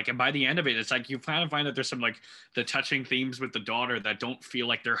to it. Like, and by the end of it, it's like you kind of find that there's some like the touching themes with the daughter that don't feel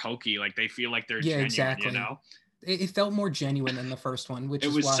like they're hokey. Like they feel like they're genuine, exactly. You know? It felt more genuine than the first one, which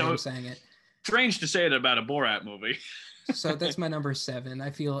is why I'm saying it. Strange to say it about a Borat movie. So that's my number 7. I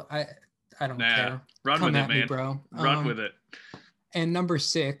feel I don't care. Run Come with at it, man. Me, bro. Run with it. And number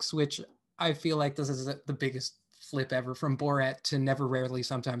 6, which I feel like this is the biggest flip ever from Borat to Never, Rarely,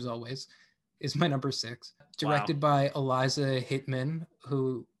 Sometimes, Always, is my number 6. Directed by Eliza Hittman,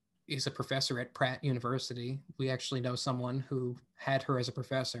 who is a professor at Pratt University. We actually know someone who had her as a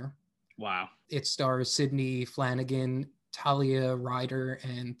professor. Wow. It stars Sidney Flanagan, Talia Ryder,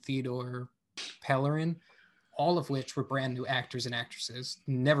 and Theodore Pellerin, all of which were brand new actors and actresses,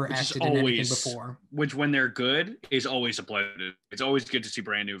 never acted in anything before. Which, when they're good, is always a pleasure. It's always good to see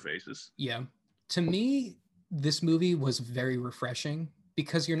brand new faces. Yeah. To me, this movie was very refreshing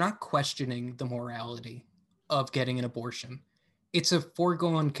because you're not questioning the morality of getting an abortion. It's a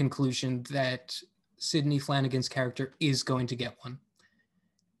foregone conclusion that Sidney Flanagan's character is going to get one.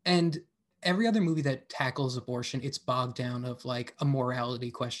 And every other movie that tackles abortion, it's bogged down of like a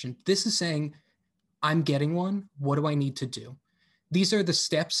morality question. This is saying, I'm getting one. What do I need to do? These are the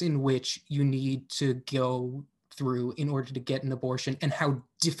steps in which you need to go through in order to get an abortion, and how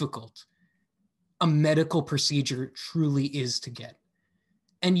difficult a medical procedure truly is to get.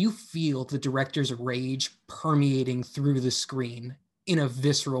 And you feel the director's rage permeating through the screen in a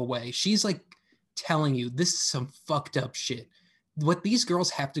visceral way. She's like telling you, this is some fucked up shit. What these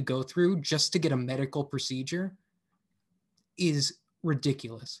girls have to go through just to get a medical procedure is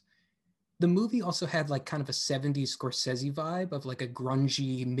ridiculous. The movie also had like kind of a 70s Scorsese vibe of like a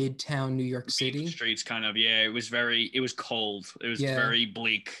grungy midtown New York City. Streets kind of, yeah. It was cold. It was very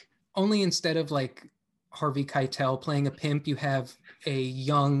bleak. Only instead of like Harvey Keitel playing a pimp, you have a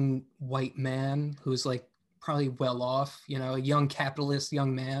young white man who's like probably well off, you know, a young capitalist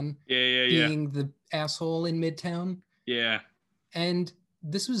young man being the asshole in Midtown. Yeah. And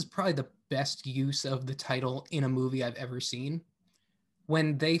this was probably the best use of the title in a movie I've ever seen.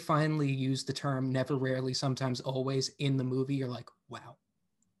 When they finally use the term Never, Rarely, Sometimes, Always in the movie, you're like, wow.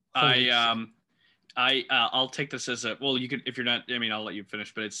 I'll take this as a, well, you could, if you're not, I mean, I'll let you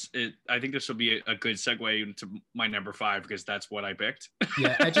finish, but I think this will be a good segue into my number 5, because that's what I picked.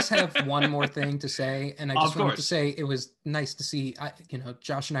 Yeah. I just have one more thing to say. And I just wanted to say, it was nice to see,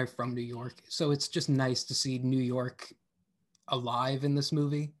 Josh and I are from New York. So it's just nice to see New York alive in this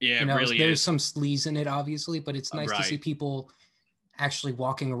movie. Yeah, it really there's is. Some sleaze in it, obviously, but it's nice to see people actually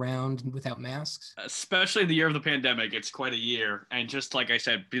walking around without masks. Especially the year of the pandemic. It's quite a year. And just like I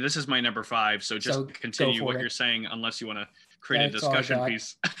said, this is my number 5. So just continue what you're saying, unless you want to create a discussion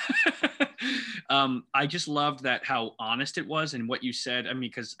piece. I just loved that how honest it was and what you said. I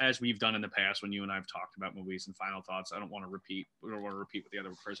mean, because as we've done in the past, when you and I have talked about movies and final thoughts, I don't want to repeat what the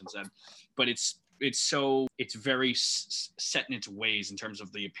other person said, but it's very set in its ways in terms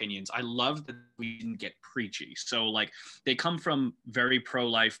of the opinions. I love that we didn't get preachy. So like they come from very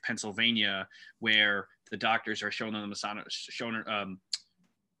pro-life Pennsylvania, where the doctors are showing them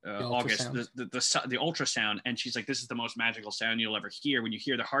August, the ultrasound, and she's like, this is the most magical sound you'll ever hear. When you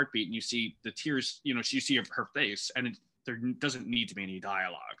hear the heartbeat and you see the tears, you see her face, and there doesn't need to be any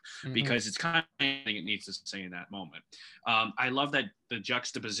dialogue, because it's kind of anything it needs to say in that moment. I love that the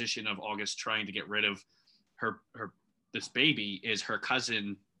juxtaposition of August trying to get rid of this baby is her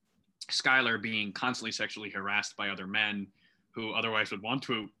cousin Skylar being constantly sexually harassed by other men who otherwise would want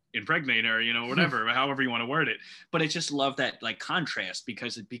to impregnate her, whatever, however you want to word it. But I just love that like contrast,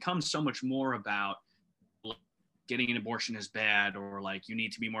 because it becomes so much more about like, getting an abortion is bad, or like you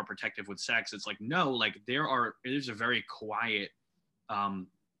need to be more protective with sex. It's like, no, like there's a very quiet,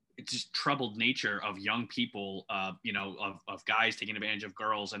 it's just troubled nature of young people, of guys taking advantage of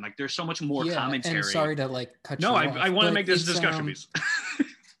girls, and like there's so much more commentary. And sorry to like cut you off. No, I want to make this a discussion piece.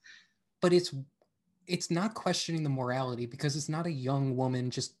 But it's not questioning the morality because it's not a young woman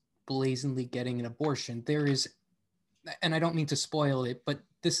just blazingly getting an abortion. There is, and I don't mean to spoil it, but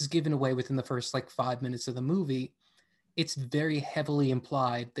this is given away within the first like 5 minutes of the movie. It's very heavily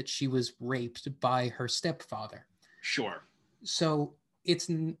implied that she was raped by her stepfather. Sure. So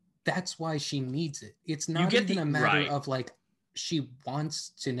that's why she needs it. It's not even a matter of like she wants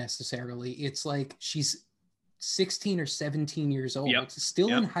to necessarily. It's like she's 16 or 17 years old, still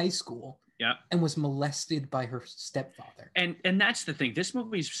in high school. Yeah. And was molested by her stepfather. And that's the thing. This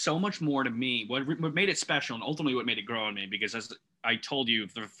movie is so much more to me. What made it special, and ultimately what made it grow on me, because as I told you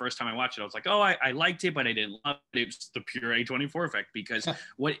the first time I watched it, I was like, oh, I liked it, but I didn't love it. It was the pure A24 effect, because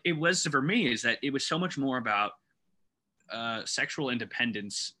what it was for me is that it was so much more about sexual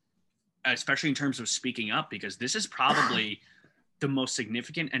independence, especially in terms of speaking up, because this is probably the most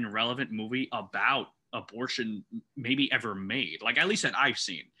significant and relevant movie about abortion maybe ever made, like at least that I've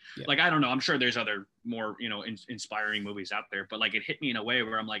seen. Like, I don't know, I'm sure there's other more, you know, inspiring movies out there, but like it hit me in a way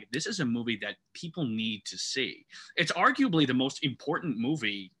where I'm like, this is a movie that people need to see. It's arguably the most important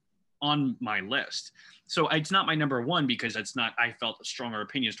movie on my list. So it's not my number one because I felt stronger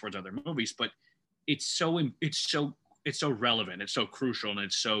opinions towards other movies, but it's so relevant, it's so crucial, and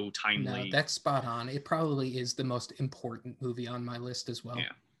it's so timely. No, that's spot on. It probably is the most important movie on my list as well.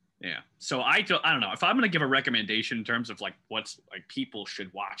 Yeah. So I don't know if I'm going to give a recommendation in terms of like what's like people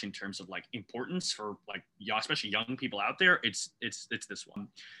should watch in terms of like importance for like especially young people out there. It's this one.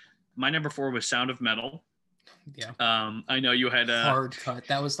 My number 4 was Sound of Metal. Yeah. I know you had a hard cut.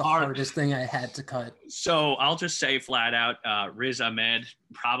 That was the hardest thing I had to cut. So I'll just say flat out, Riz Ahmed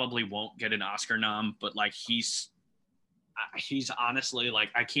probably won't get an Oscar nom, but like he's honestly, like,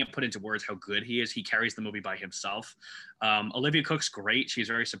 I can't put into words how good he is. He carries the movie by himself. Olivia Cooke's great. She's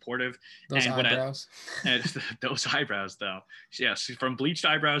very supportive. Those eyebrows. Those eyebrows, though. Yes, from bleached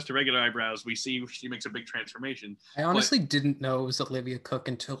eyebrows to regular eyebrows, we see she makes a big transformation. I honestly didn't know it was Olivia Cooke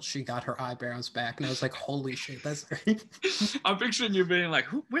until she got her eyebrows back, and I was like, holy shit, that's great. I'm picturing you being like,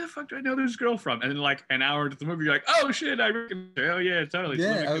 where the fuck do I know this girl from? And then like an hour into the movie, you're like, oh shit, I recognize her. Oh yeah, totally.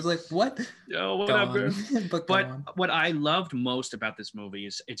 Yeah, I was like, what? Yo, what up, girl? But what I loved most about this movie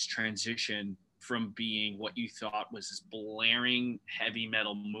is its transition from being what you thought was this blaring heavy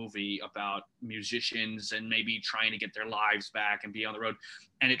metal movie about musicians and maybe trying to get their lives back and be on the road.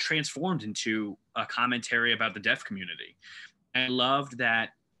 And it transformed into a commentary about the deaf community. And I loved that,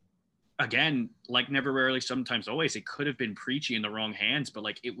 again, like Never, Rarely, Sometimes, Always, it could have been preachy in the wrong hands, but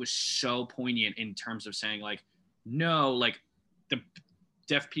like it was so poignant in terms of saying like, no, like the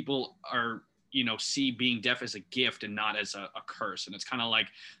deaf people are, you know, see being deaf as a gift and not as a curse. And it's kind of like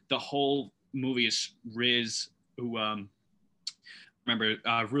the whole movie is Riz, who remember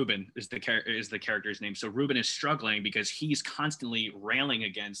Ruben is the character's name. So Ruben is struggling because he's constantly railing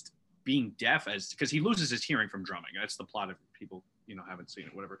against being deaf because he loses his hearing from drumming. That's the plot, if people, you know, haven't seen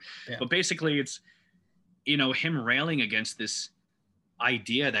it, whatever. Yeah. But basically it's, you know, him railing against this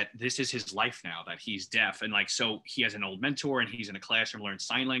idea that this is his life now, that he's deaf. And like, so he has an old mentor and he's in a classroom learning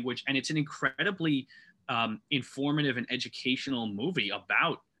sign language. And it's an incredibly informative and educational movie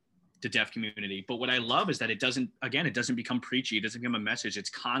about the deaf community. But what I love is that it doesn't become preachy. It doesn't become a message.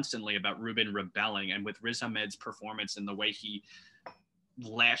 It's constantly about Ruben rebelling. And with Riz Ahmed's performance and the way he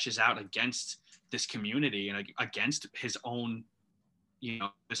lashes out against this community and against his own, you know,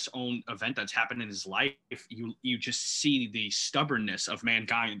 this own event that's happened in his life, you just see the stubbornness of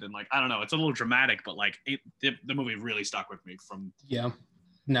mankind. And like, I don't know, it's a little dramatic, but like the movie really stuck with me from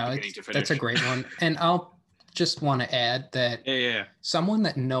that's a great one. And I'll just want to add that someone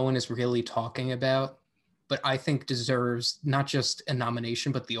that no one is really talking about, but I think deserves not just a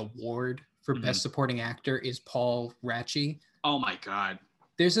nomination, but the award for Best Supporting Actor is Paul Raci. Oh my God.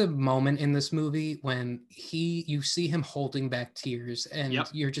 There's a moment in this movie when you see him holding back tears and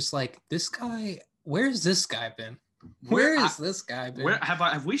you're just like, this guy, where's this guy been? Where is this guy been? Where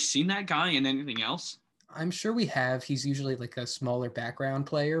have we seen that guy in anything else? I'm sure we have. He's usually like a smaller background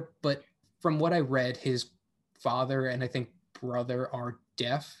player, but from what I read, his father and I think brother are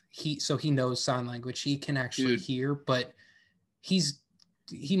deaf. So he knows sign language. He can actually hear, but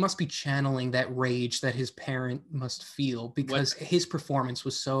he must be channeling that rage that his parent must feel because his performance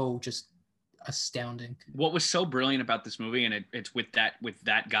was so just astounding. What was so brilliant about this movie, and it's with that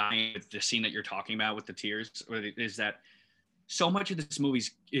guy, the scene that you're talking about with the tears, is that so much of this movie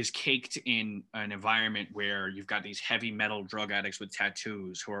is caked in an environment where you've got these heavy metal drug addicts with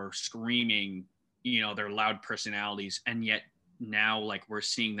tattoos who are screaming, you know, their loud personalities, and yet now like we're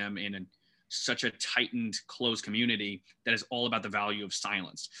seeing them in such a tightened, closed community that is all about the value of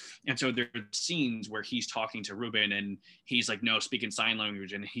silence. And so there are scenes where he's talking to Ruben and he's like, no, speak in sign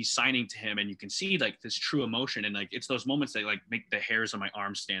language, and he's signing to him, and you can see like this true emotion. And like, it's those moments that like make the hairs on my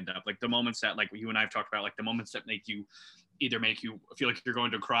arms stand up. Like the moments that like you and I have talked about, like the moments that make you feel like you're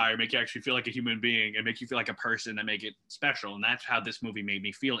going to cry, or make you actually feel like a human being, and make you feel like a person, that make it special. And that's how this movie made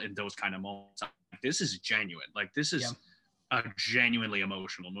me feel in those kind of moments. Like, this is genuine. Like this is a genuinely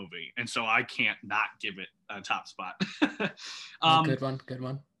emotional movie. And so I can't not give it a top spot. Good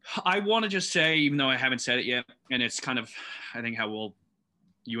one. I want to just say, even though I haven't said it yet, and it's kind of, I think how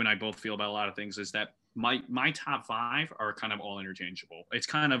you and I both feel about a lot of things, is that my top 5 are kind of all interchangeable. It's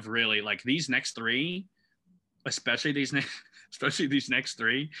kind of really like these next 3, especially these next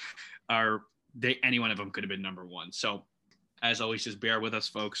 3 are any one of them could have been number 1. So as always, just bear with us,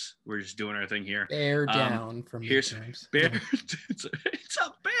 folks. We're just doing our thing here. Bear down from here's bear. It's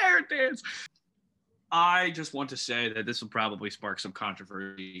a bear dance. I just want to say that this will probably spark some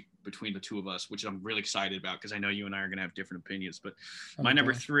controversy between the two of us, which I'm really excited about, because I know you and I are going to have different opinions. But my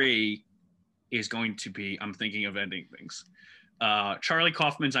number 3 is going to be I'm Thinking of Ending Things. Charlie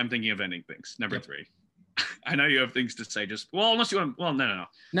Kaufman's I'm Thinking of Ending Things. Number 3. I know you have things to say. Unless you want. Well, no.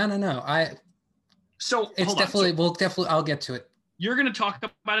 So it's definitely. I'll get to it. You're going to talk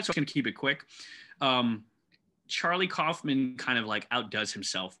about it, so I'm going to keep it quick. Charlie Kaufman kind of like outdoes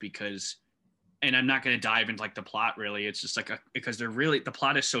himself because, and I'm not going to dive into like the plot really. It's just like because the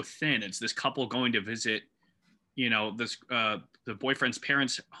plot is so thin. It's this couple going to visit, the boyfriend's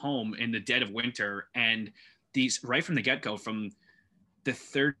parents' home in the dead of winter, and these right from the get-go, from the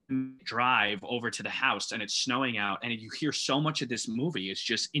third drive over to the house, and it's snowing out, and you hear so much of this movie. It's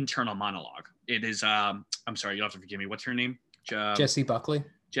just internal monologue. It is, I'm sorry, you'll have to forgive me. What's her name? Jessie Buckley.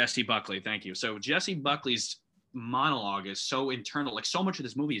 Jessie Buckley. Thank you. So Jessie Buckley's monologue is so internal. Like so much of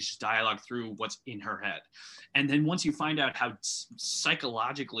this movie is just dialogue through what's in her head. And then once you find out how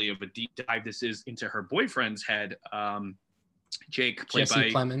psychologically of a deep dive this is into her boyfriend's head, Jake, played by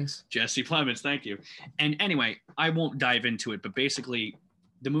Jesse Plemons, thank you. And anyway, I won't dive into it, but basically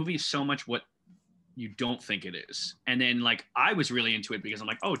the movie is so much what you don't think it is. And then like I was really into it because I'm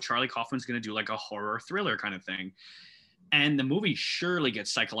like, oh, Charlie Kaufman's going to do like a horror thriller kind of thing. And the movie surely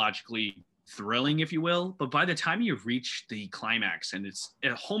gets psychologically thrilling, if you will, but by the time you reach the climax, and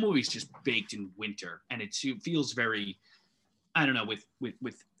the whole movie's just baked in winter, and it feels very, I don't know,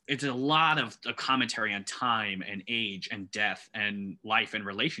 with it's a lot of commentary on time and age and death and life and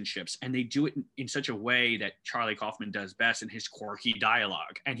relationships. And they do it in such a way that Charlie Kaufman does best in his quirky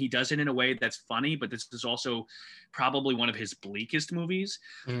dialogue. And he does it in a way that's funny, but this is also probably one of his bleakest movies.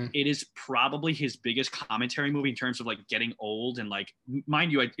 It is probably his biggest commentary movie in terms of like getting old. And like,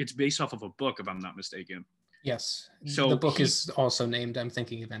 mind you, it's based off of a book, if I'm not mistaken. Yes. So the book is also named I'm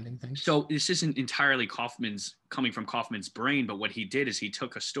Thinking of Ending Things. So this isn't entirely coming from Kaufman's brain, but what he did is he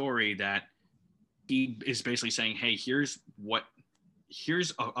took a story that he is basically saying, hey, here's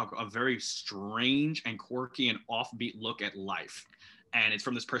a very strange and quirky and offbeat look at life. And it's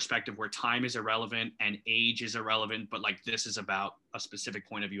from this perspective where time is irrelevant and age is irrelevant, but like this is about a specific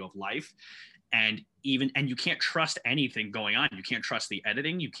point of view of life. And you can't trust anything going on. You can't trust the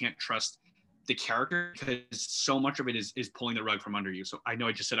editing. You can't trust the character, because so much of it is pulling the rug from under you. So I know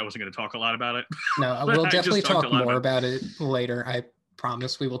I just said I wasn't going to talk a lot about it. No, we'll definitely talk more about it later. I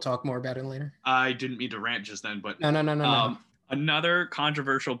promise we will talk more about it later. I didn't mean to rant just then, but no. Another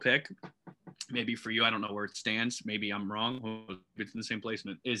controversial pick, maybe for you, I don't know where it stands. Maybe I'm wrong. It's in the same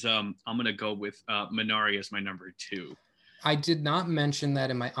placement. Is I'm going to go with Minari as my number 2. I did not mention that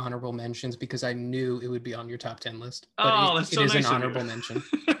in my honorable mentions because I knew it would be on your top 10 list. But that's so it is nice an honorable mention.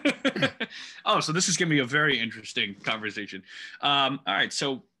 Oh, so this is going to be a very interesting conversation. All right.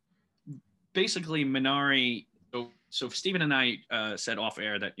 So basically Minari, so Stephen and I said off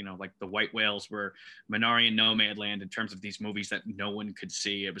air that, like the White Whales were Minari and Nomadland in terms of these movies that no one could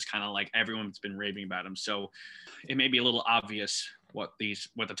see. It was kind of like everyone's been raving about them. So it may be a little obvious what the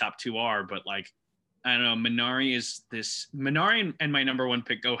top 2 are, but like, I don't know, Minari and my number 1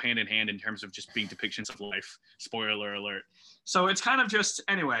 pick go hand in hand in terms of just being depictions of life. Spoiler alert. So it's kind of just,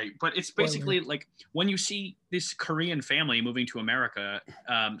 anyway, but it's basically like when you see this Korean family moving to America,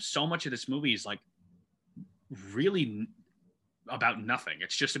 so much of this movie is like really about nothing.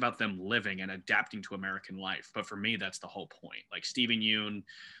 It's just about them living and adapting to American life. But for me, that's the whole point. Like Steven Yeun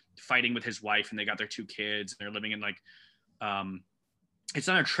fighting with his wife, and they got their 2 kids, and they're living in like, it's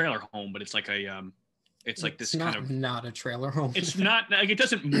not a trailer home, but it's like It's like It's this kind of not a trailer home. it's not like it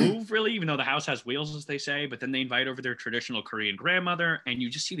doesn't move really, even though the house has wheels, as they say. But then they invite over their traditional Korean grandmother, and you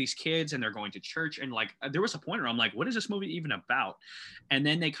just see these kids, and they're going to church. And like, there was a point where I'm like, what is this movie even about? And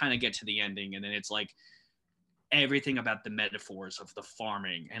then they kind of get to the ending, and then it's like everything about the metaphors of the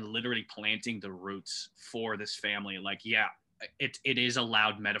farming and literally planting the roots for this family. Like, yeah, it is a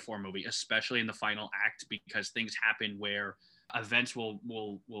loud metaphor movie, especially in the final act, because things happen where events will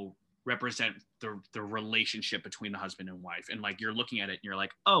represent the relationship between the husband and wife, and like you're looking at it and you're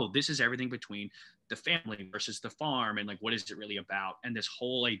like, oh, this is everything between the family versus the farm, and like what is it really about? And this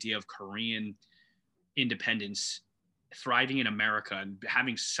whole idea of Korean independence thriving in America and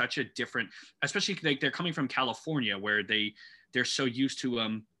having such a different, especially like they're coming from California where they're so used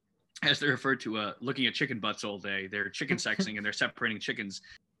to as they're referred to looking at chicken butts all day. They're chicken sexing and they're separating chickens.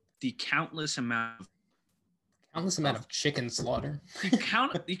 The countless amount of chicken slaughter. the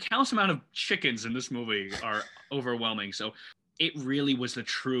countless amount of chickens in this movie are overwhelming. So it really was the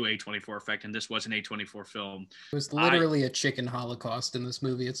true A24 effect, and this was an A24 film. It was literally a chicken holocaust in this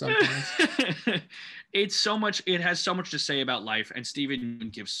movie at some point. It has so much to say about life, and Steven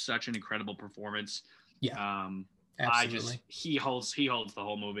Yeun gives such an incredible performance. Yeah. Absolutely. He holds the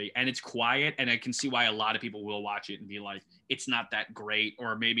whole movie, and it's quiet, and I can see why a lot of people will watch it and be like, it's not that great,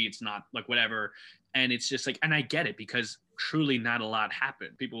 or maybe it's not, like, whatever. And it's just like, and I get it, because truly not a lot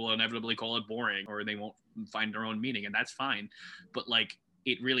happened. People will inevitably call it boring, or they won't find their own meaning, and that's fine. But like,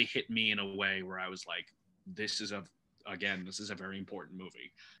 it really hit me in a way where I was like, this is a very important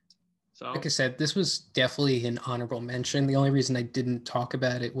movie. So, like I said, this was definitely an honorable mention. The only reason I didn't talk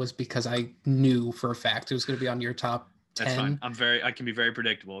about it was because I knew for a fact it was going to be on your top 10. That's fine. I can be very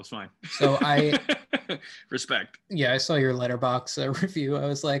predictable. It's fine. So I respect. Yeah, I saw your Letterboxd review. I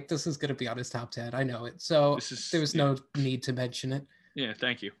was like, this is going to be on his top 10. I know it. So there was no need to mention it. Yeah,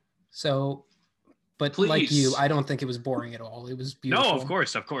 thank you. So, but please. Like you, I don't think it was boring at all. It was beautiful. No, of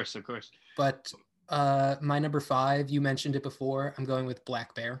course. But my number 5, you mentioned it before. I'm going with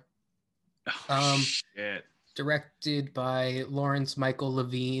Black Bear. Oh, shit. Directed by Lawrence Michael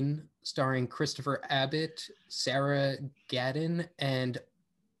Levine, starring Christopher Abbott, Sarah Gadon, and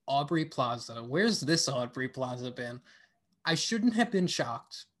Aubrey Plaza. Where's this Aubrey Plaza been? I shouldn't have been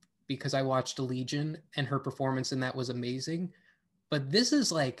shocked because I watched Legion and her performance in that was amazing. But this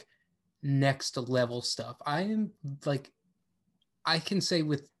is like next level stuff. I can say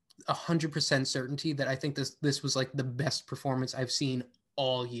with 100% certainty that I think this was like the best performance I've seen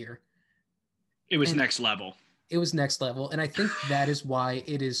all year. It was next level. It was next level. And I think that is why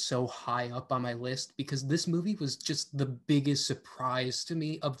it is so high up on my list, because this movie was just the biggest surprise to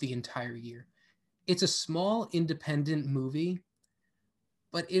me of the entire year. It's a small independent movie,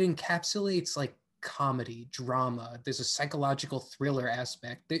 but it encapsulates like comedy, drama. There's a psychological thriller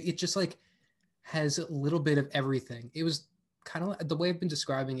aspect. It just like has a little bit of everything. It was kind of, the way I've been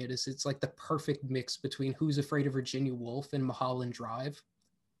describing it is it's like the perfect mix between Who's Afraid of Virginia Woolf and Mulholland Drive.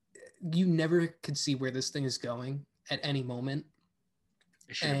 You never could see where this thing is going at any moment.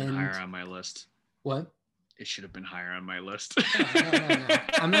 It should have been higher on my list. What? It should have been higher on my list. No.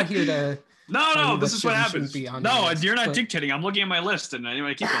 I'm not here to. No. This is what happens. No, you're not dictating. I'm looking at my list, and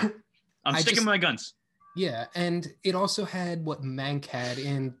anyway, keep going. I'm sticking with my guns. Yeah, and it also had what Mank had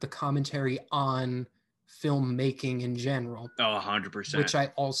in the commentary on filmmaking in general. Oh, 100%. Which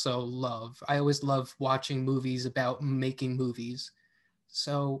I also love. I always love watching movies about making movies.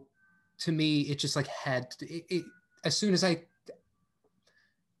 So, to me, it just like had it as soon as I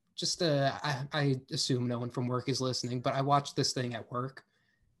assume no one from work is listening, but I watched this thing at work,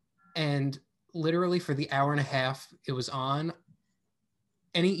 and literally for the hour and a half it was on,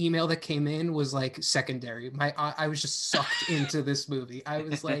 any email that came in was like secondary. I was just sucked into this movie. I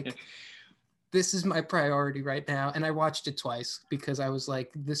was like, this is my priority right now. And I watched it twice because I was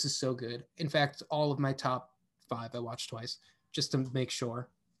like, this is so good. In fact, all of my top 5 I watched twice just to make sure.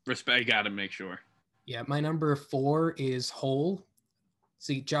 Respect, you gotta make sure. Yeah, my number 4 is Hole.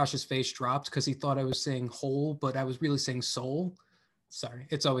 See, Josh's face dropped because he thought I was saying whole, but I was really saying soul. Sorry,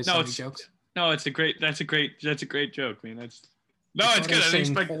 it's always funny jokes. No, that's a great joke, man. It's good. I was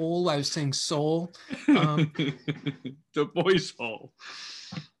saying whole, I was saying soul. The boy's hole.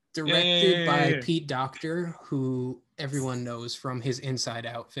 Directed by Pete Docter, who everyone knows from his Inside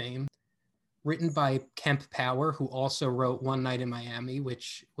Out fame. Written by Kemp Power, who also wrote One Night in Miami,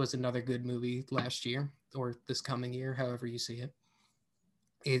 which was another good movie last year, or this coming year, however you see it.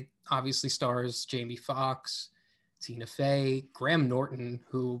 It obviously stars Jamie Foxx, Tina Fey, Graham Norton,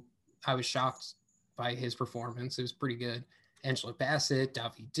 who I was shocked by his performance. It was pretty good. Angela Bassett,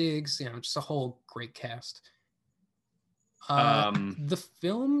 Daveed Diggs, just a whole great cast. The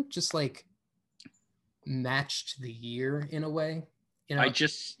film just like matched the year in a way. You know,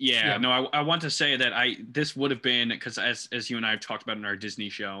 I want to say that this would have been, because as you and I have talked about in our Disney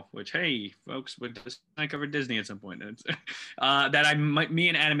show, which, hey folks, I cover Disney at some point, that me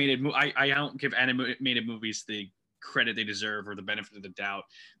and I don't give animated movies the credit they deserve or the benefit of the doubt,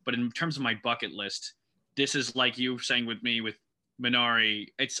 but in terms of my bucket list, this is like you saying with me with Minari.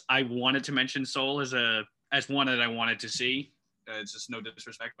 I wanted to mention Soul as one that I wanted to see. It's just no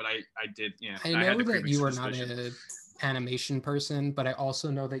disrespect, but I did. Yeah, I know that you are not an animation person, but I also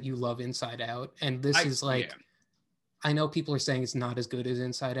know that you love Inside Out, and I know people are saying it's not as good as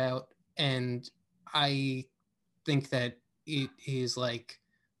Inside Out, and I think that it is like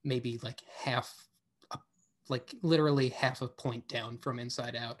maybe like literally half a point down from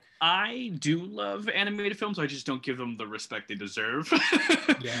Inside Out. I do love animated films. I just don't give them the respect they deserve.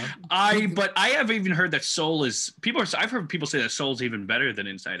 Yeah. But I have even heard that Soul is I've heard people say that Soul's even better than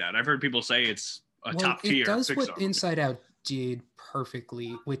Inside Out. I've heard people say it's a top tier. It does Pixar what Inside Out did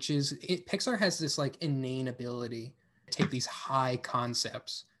perfectly, which is Pixar has this like inane ability to take these high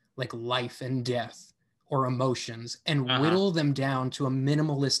concepts like life and death or emotions and whittle them down to a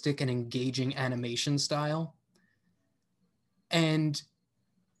minimalistic and engaging animation style. And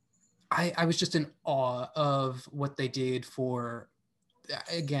I was just in awe of what they did for,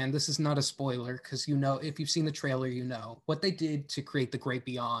 again, this is not a spoiler because you know, if you've seen the trailer, you know what they did to create The Great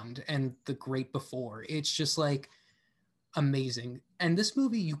Beyond and The Great Before. It's just like amazing. And this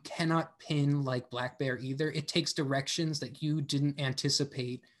movie, you cannot pin like Black Bear either. It takes directions that you didn't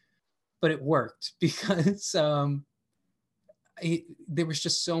anticipate, but it worked because there was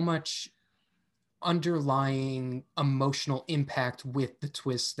just so much underlying emotional impact with the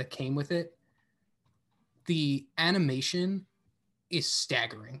twists that came with it. The animation is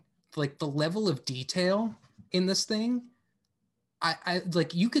staggering. Like the level of detail in this thing, I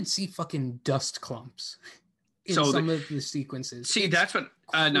like you could see fucking dust clumps in some of the sequences. See, that's what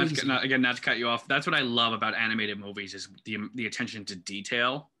not to cut you off. That's what I love about animated movies is the attention to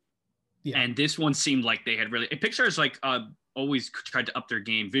detail. Yeah. And this one seemed like they had really. Pixar is like always tried to up their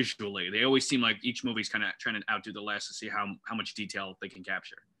game visually. They always seem like each movie's kind of trying to outdo the last to see how much detail they can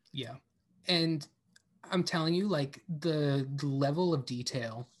capture. Yeah, and I'm telling you, like the level of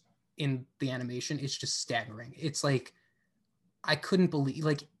detail in the animation is just staggering. It's like I couldn't believe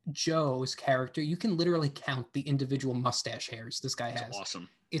like Joe's character. You can literally count the individual mustache hairs this guy has. That's awesome.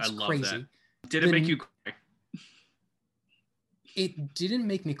 It's I love crazy. That. Did it make you cry? It didn't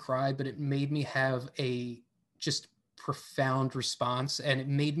make me cry, but it made me have a just profound response, and it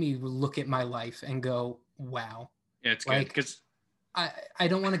made me look at my life and go, wow. Yeah, it's good because I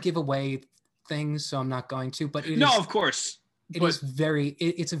don't want to give away things, so I'm not going to, but of course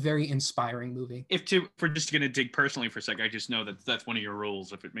it's a very inspiring movie. If we're just going to dig personally for a sec, I just know that that's one of your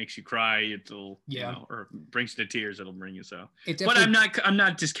rules. If it makes you cry, it'll or brings you to tears, it'll bring you so. But I'm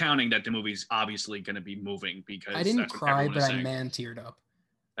not discounting that the movie's obviously going to be moving because I didn't cry, but I teared up.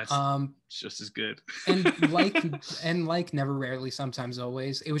 That's just as good. and like Never, Rarely, Sometimes,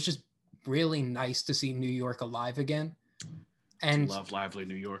 Always, it was just really nice to see New York alive again. And I love lively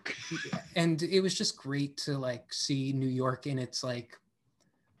New York. And it was just great to like see New York in its like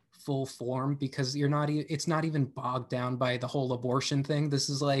full form because it's not even bogged down by the whole abortion thing. This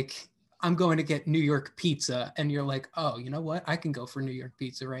is like, I'm going to get New York pizza. And you're like, oh, you know what? I can go for New York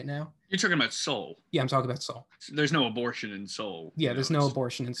pizza right now. You're talking about Soul. Yeah, I'm talking about Soul. There's no abortion in Soul. Yeah, there's no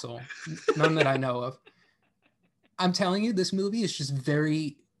abortion in Soul. None that I know of. I'm telling you, this movie is just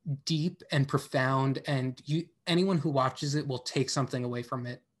very deep and profound, and anyone who watches it will take something away from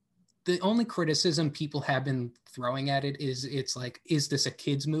it. The only criticism people have been throwing at it is it's like, is this a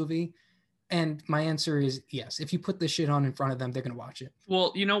kid's movie? And my answer is yes. If you put this shit on in front of them, they're gonna watch it.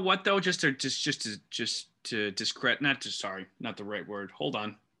 Well, you know what though? Just to discredit, not the right word. Hold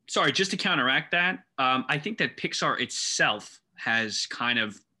on. Sorry, just to counteract that, I think that Pixar itself has kind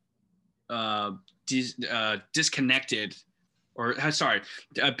of disconnected.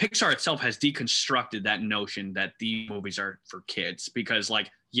 Pixar itself has deconstructed that notion that these movies are for kids because, like,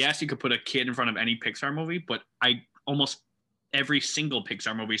 yes, you could put a kid in front of any Pixar movie, but almost every single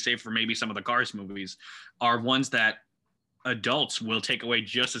Pixar movie, save for maybe some of the Cars movies, are ones that adults will take away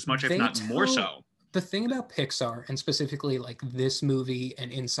just as much, if not more so. The thing about Pixar, and specifically like this movie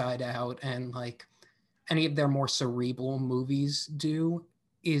and Inside Out and like any of their more cerebral movies do,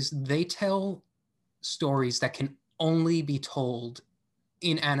 is they tell stories that can only be told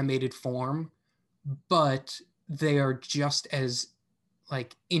in animated form, but they are just as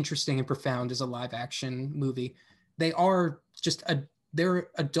like interesting and profound as a live action movie. They are just they're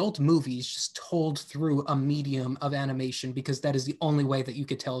adult movies just told through a medium of animation because that is the only way that you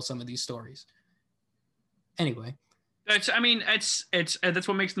could tell some of these stories. Anyway, that's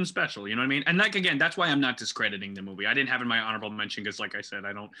what makes them special. You know what I mean? And like, again, that's why I'm not discrediting the movie. I didn't have in my honorable mention because, like I said,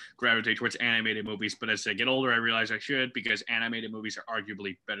 I don't gravitate towards animated movies. But as I get older, I realize I should, because animated movies are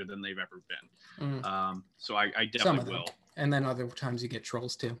arguably better than they've ever been. So I definitely will. And then other times you get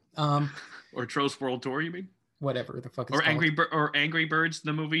Trolls too. Or Trolls World Tour, you mean? Whatever the fuck it's or called. Angry Birds,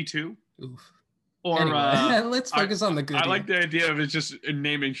 the movie too. Oof. Or anyway, let's focus on the good. I like the idea of it just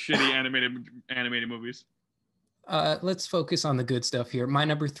naming shitty animated movies. Let's focus on the good stuff here. My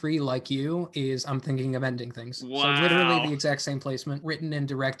number 3, like you, is I'm Thinking of Ending Things. Wow. So literally the exact same placement, written and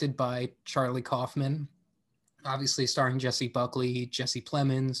directed by Charlie Kaufman, obviously starring Jessie Buckley, Jesse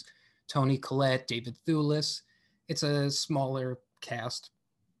Plemons, Toni Collette, David Thewlis. It's a smaller cast.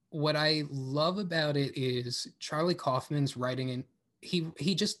 What I love about it is Charlie Kaufman's writing, and he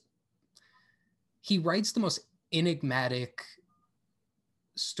writes the most enigmatic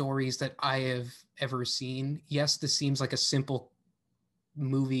stories that I have ever seen. Yes, this seems like a simple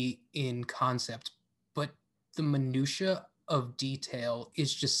movie in concept, but the minutia of detail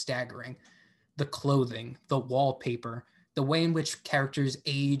is just staggering. The clothing, the wallpaper, the way in which characters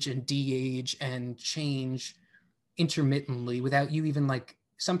age and de-age and change intermittently without you even like,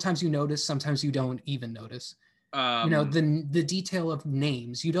 sometimes you notice, sometimes you don't even notice. The detail of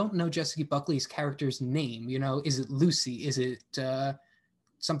names. You don't know Jessie Buckley's character's name. Is it Lucy? Is it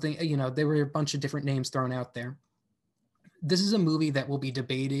something? There were a bunch of different names thrown out there. This is a movie that will be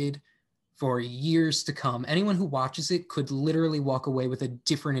debated for years to come. Anyone who watches it could literally walk away with a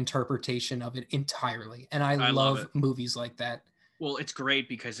different interpretation of it entirely. And I love movies like that. Well, it's great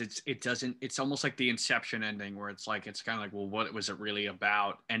because it's almost like the Inception ending, where it's kind of like, well, what was it really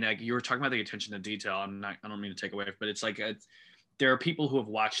about? And like you were talking about the attention to detail. I don't mean to take away, but it's like there are people who have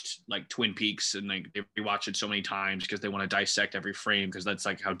watched like Twin Peaks and like they rewatch it so many times because they want to dissect every frame, because that's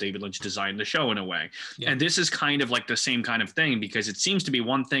like how David Lynch designed the show in a way. Yeah. And this is kind of like the same kind of thing, because it seems to be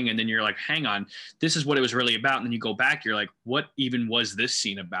one thing and then you're like, hang on, this is what it was really about. And then you go back, you're like, what even was this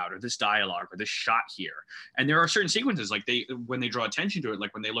scene about, or this dialogue, or this shot here? And there are certain sequences, like when they draw attention to it,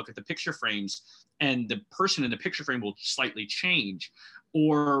 like when they look at the picture frames and the person in the picture frame will slightly change,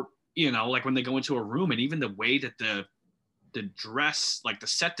 or, like when they go into a room, and even the way that the dress, like the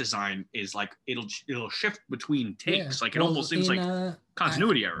set design is like, it'll shift between takes. Yeah. Like it almost seems like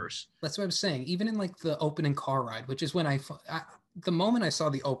continuity errors. That's what I was saying. Even in like the opening car ride, which is when the moment I saw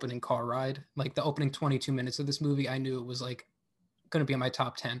the opening car ride, like the opening 22 minutes of this movie, I knew it was like going to be in my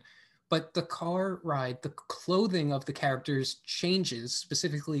top 10. But the car ride, the clothing of the characters changes,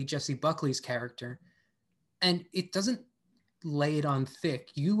 specifically Jessie Buckley's character, and it doesn't lay it on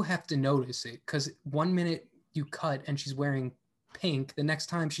thick. You have to notice it, because 1 minute you cut and she's wearing pink, the next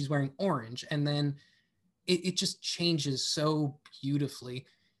time she's wearing orange, and then it just changes so beautifully.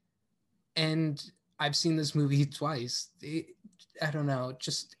 And I've seen this movie twice. I don't know,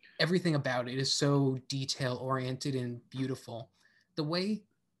 just everything about it is so detail oriented and beautiful. The way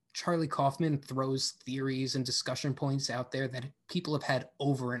Charlie Kaufman throws theories and discussion points out there that people have had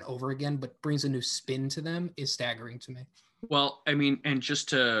over and over again, but brings a new spin to them, is staggering to me. Well, I mean, and just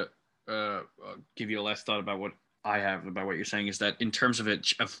to give you a last thought about what I have about what you're saying, is that in terms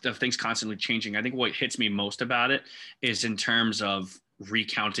of things constantly changing, I think what hits me most about it is in terms of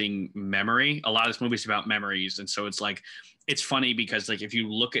recounting memory. A lot of this movie is about memories. And so it's like, it's funny because like, if you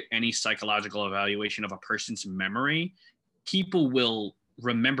look at any psychological evaluation of a person's memory, people will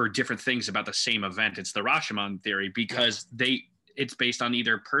remember different things about the same event. It's the Rashomon theory, because it's based on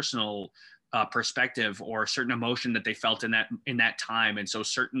either personal perspective or a certain emotion that they felt in that time. And so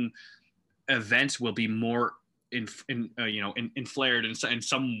certain events will be more inflared, and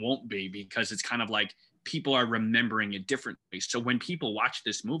some won't be, because it's kind of like people are remembering it differently. So when people watch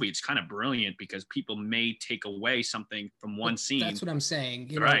this movie, it's kind of brilliant, because people may take away something from one scene. That's what I'm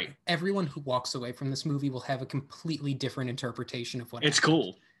saying. Right. Everyone who walks away from this movie will have a completely different interpretation of what it's happened.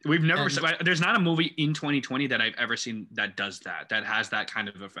 Cool. We've never there's not a movie in 2020 that I've ever seen that does that has that kind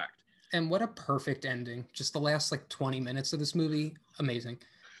of effect. And what a perfect ending. Just the last like 20 minutes of this movie, amazing.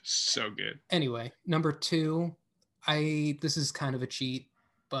 So good. Anyway, number 2, this is kind of a cheat,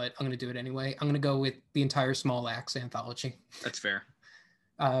 but I'm going to do it anyway. I'm going to go with the entire Small Axe anthology. That's fair.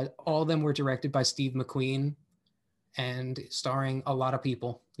 All of them were directed by Steve McQueen and starring a lot of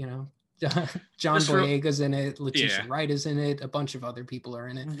people, John Boyega's in it, Letitia Wright is in it, a bunch of other people are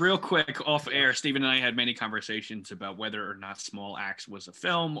in it. Real quick, off air, Stephen and I had many conversations about whether or not Small Axe was a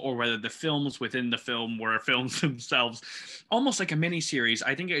film, or whether the films within the film were films themselves, almost like a mini-series.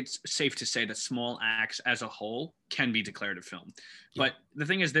 I think it's safe to say that Small Axe as a whole can be declared a film. Yeah. But the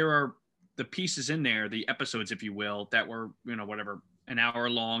thing is, there are the pieces in there, the episodes, if you will, that were, whatever, an hour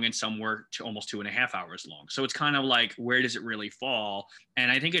long, and some were almost 2.5 hours long. So it's kind of like, where does it really fall? And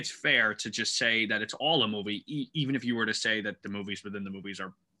I think it's fair to just say that it's all a movie, even if you were to say that the movies within the movies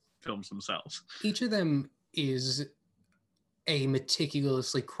are films themselves. Each of them is a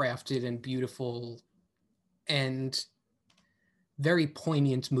meticulously crafted and beautiful and very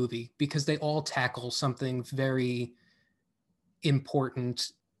poignant movie because they all tackle something very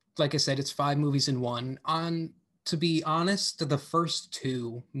important. Like I said, it's 5 movies in one. To be honest, the first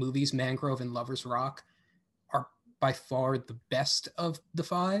 2 movies, Mangrove and Lovers Rock, are by far the best of the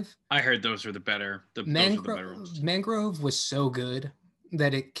 5. I heard those were the better. Those were the better ones. Mangrove was so good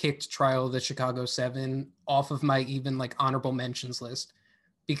that it kicked Trial of the Chicago 7 off of my even like honorable mentions list,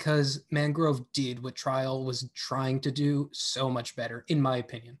 because Mangrove did what Trial was trying to do so much better, in my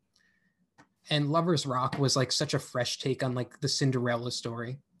opinion. And Lovers Rock was like such a fresh take on like the Cinderella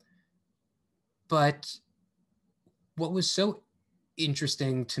story. But what was so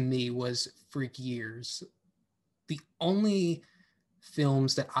interesting to me was, for years, the only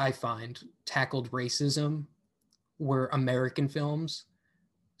films that I find tackled racism were American films.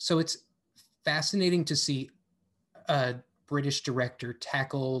 So it's fascinating to see a British director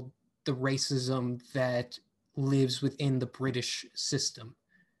tackle the racism that lives within the British system.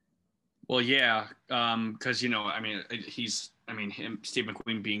 Well, yeah, because Steve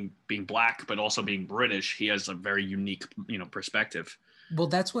McQueen being black, but also being British, he has a very unique, perspective. Well,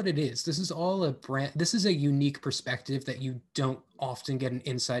 that's what it is. This is a unique perspective that you don't often get an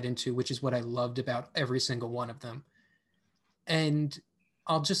insight into, which is what I loved about every single one of them. And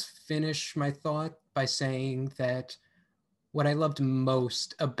I'll just finish my thought by saying that what I loved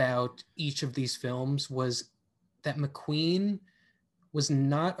most about each of these films was that McQueen was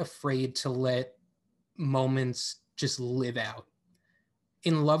not afraid to let moments just live out.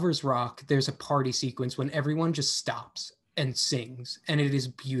 In Lovers Rock, there's a party sequence when everyone just stops and sings, and it is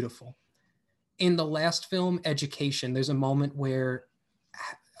beautiful. In the last film, Education, there's a moment where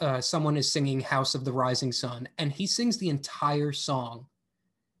someone is singing House of the Rising Sun, and he sings the entire song,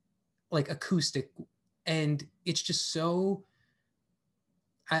 like acoustic, and it's just so,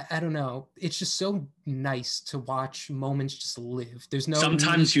 I don't know, it's just so nice to watch moments just live. There's no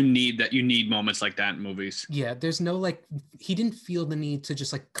sometimes you need moments like that in movies. Yeah, there's no like, he didn't feel the need to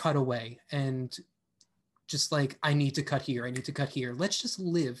just like cut away and just like, I need to cut here, let's just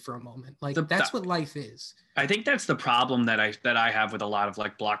live for a moment. Like that's what life is. I think that's the problem that I have with a lot of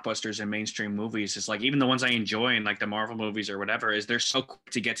like blockbusters and mainstream movies. Is like, even the ones I enjoy in like the Marvel movies or whatever, is they're so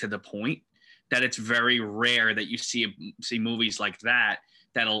quick to get to the point that it's very rare that you see movies like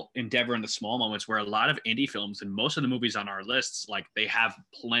that'll endeavor in the small moments, where a lot of indie films and most of the movies on our lists, like they have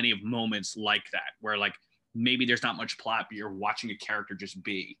plenty of moments like that, where like maybe there's not much plot, but you're watching a character just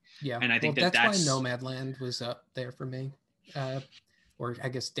be. Yeah. And I think that's why Nomadland was up there for me. Or I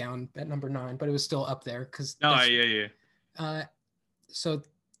guess down at number 9, but it was still up there because. So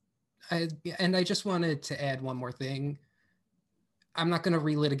I just wanted to add one more thing. I'm not going to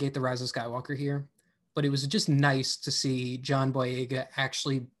relitigate The Rise of Skywalker here, but it was just nice to see John Boyega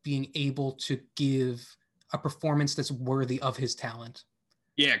actually being able to give a performance that's worthy of his talent.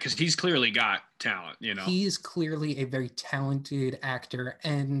 Yeah, because he's clearly got talent, He is clearly a very talented actor,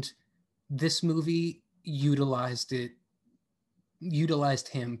 and this movie utilized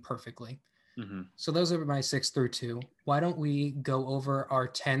him perfectly. Mm-hmm. So those are my 6 through 2. Why don't we go over our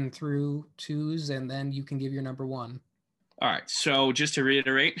 10 through 2s, and then you can give your number 1. All right. So just to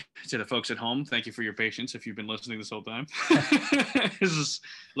reiterate to the folks at home, thank you for your patience if you've been listening this whole time. This is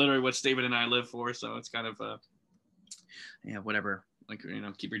literally what Steven and I live for. So it's kind of, whatever. Like,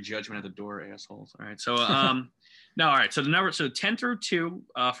 keep your judgment at the door, assholes. All right. So, no, all right. So 10 through 2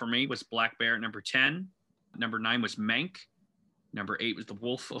 for me was Black Bear at number 10. Number 9 was Mank. Number 8 was The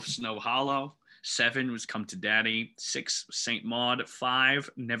Wolf of Snow Hollow. 7 was Come to Daddy. 6, Saint Maud. 5,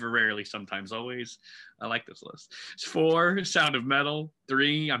 Never, Rarely, Sometimes, Always. I like this list. 4, Sound of Metal.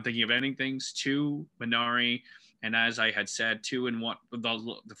 3, I'm Thinking of Ending Things. 2, Minari. And as I had said, 2 and 1,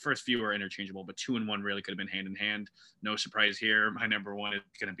 the first few are interchangeable, but 2 and 1 really could have been hand in hand. No surprise here. My number 1 is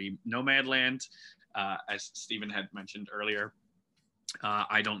going to be Nomadland, as Stephen had mentioned earlier.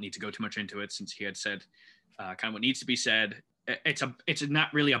 I don't need to go too much into it, since he had said kind of what needs to be said. It's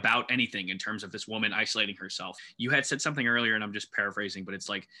not really about anything in terms of this woman isolating herself. You had said something earlier, and I'm just paraphrasing, but it's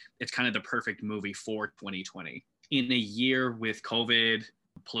like, it's kind of the perfect movie for 2020. In a year with COVID,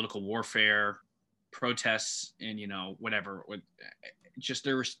 political warfare, protests, and whatever, just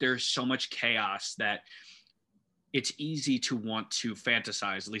there's so much chaos that it's easy to want to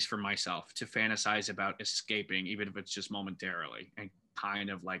fantasize, at least for myself, to fantasize about escaping, even if it's just momentarily, and kind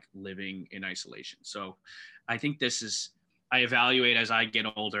of like living in isolation. So I think this is I evaluate as I get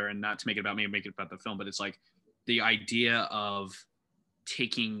older, and not to make it about me, make it about the film, but it's like the idea of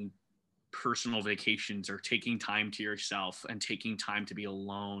taking personal vacations or taking time to yourself and taking time to be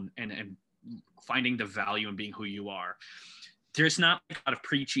alone and finding the value in being who you are. There's not a lot of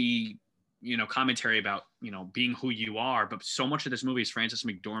preachy, commentary about, being who you are, but so much of this movie is Frances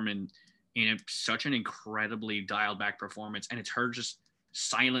McDormand in such an incredibly dialed back performance. And it's her just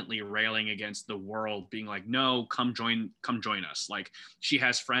silently railing against the world, being like, no, come join us. Like, she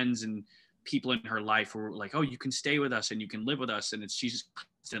has friends and people in her life who are like, oh, you can stay with us and you can live with us. And she's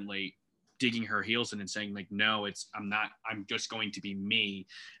constantly digging her heels in and saying like, no, I'm just going to be me.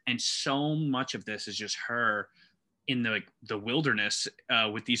 And so much of this is just her in the wilderness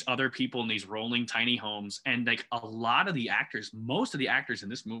with these other people in these rolling tiny homes. And like most of the actors in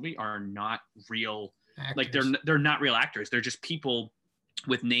this movie are not real actors. Like they're not real actors. They're just people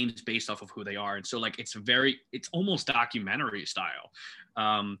with names based off of who they are. And so like it's almost documentary style.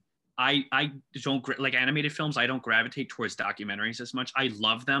 I don't like animated films. I don't gravitate towards documentaries as much. I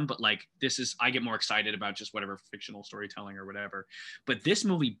love them, but like I get more excited about just whatever fictional storytelling or whatever. But this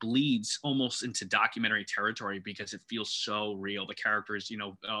movie bleeds almost into documentary territory because it feels so real. The characters,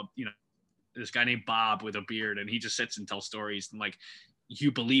 this guy named Bob with a beard, and he just sits and tells stories, and like you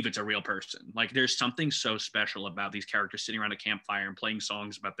believe it's a real person. Like there's something so special about these characters sitting around a campfire and playing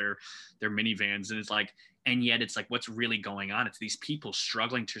songs about their minivans. And it's like, and yet it's like, what's really going on? It's these people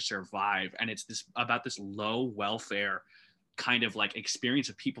struggling to survive. And it's about this low welfare kind of like experience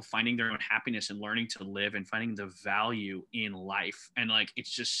of people finding their own happiness and learning to live and finding the value in life. And like,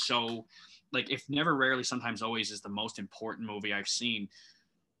 it's just so like, if Never, Rarely, Sometimes, Always is the most important movie I've seen,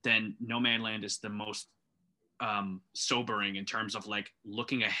 then Nomadland is the most sobering in terms of like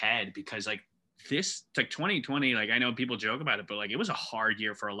looking ahead, because like this, like 2020, like I know people joke about it, but like it was a hard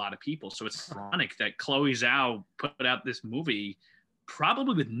year for a lot of people. So it's ironic that Chloe Zhao put out this movie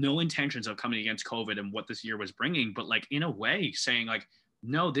probably with no intentions of coming against COVID and what this year was bringing, but like in a way saying like,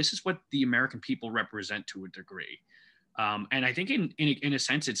 no, this is what the American people represent to a degree. And I think in a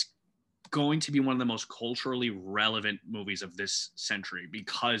sense, it's going to be one of the most culturally relevant movies of this century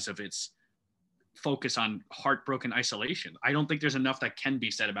because of its focus on heartbroken isolation. I don't think there's enough that can be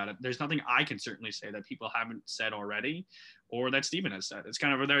said about it. There's nothing I can certainly say that people haven't said already, or that Stephen has said. It's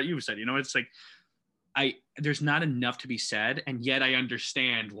kind of that you've said, it's like, there's not enough to be said. And yet I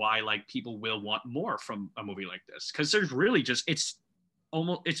understand why like people will want more from a movie like this. Cause there's really just, it's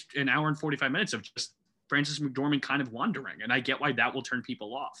an hour and 45 minutes of just Frances McDormand kind of wandering. And I get why that will turn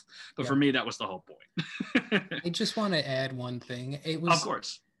people off. But for me, that was the whole point. I just want to add one thing. Of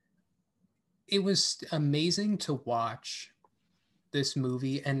course. It was amazing to watch this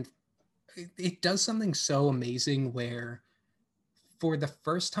movie, and it does something so amazing where for the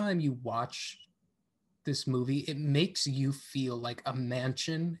first time you watch this movie, it makes you feel like a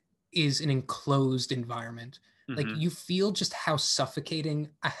mansion is an enclosed environment. Mm-hmm. Like you feel just how suffocating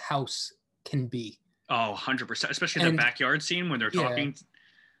a house can be. Oh, 100%, especially the backyard scene when they're talking.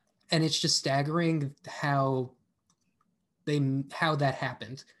 And it's just staggering how that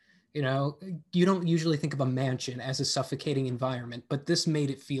happened. You don't usually think of a mansion as a suffocating environment, but this made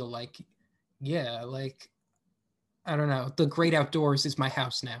it feel like, like, I don't know, the great outdoors is my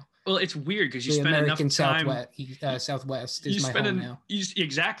house now. Well, it's weird because you spend enough time. Southwest is my home now.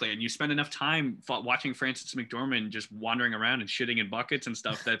 Exactly, and you spend enough time watching Frances McDormand just wandering around and shitting in buckets and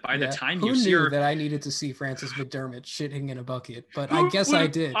stuff that by the time you see her, that I needed to see Frances McDormand shitting in a bucket, but I guess I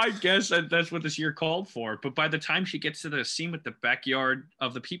did. I guess that's what this year called for. But by the time she gets to the scene with the backyard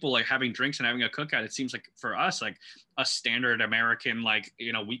of the people like having drinks and having a cookout, it seems like for us like a standard American like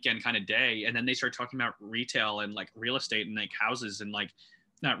weekend kind of day, and then they start talking about retail and like real estate and like houses and like.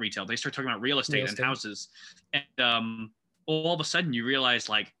 Not retail. They start talking about real estate and houses, and all of a sudden you realize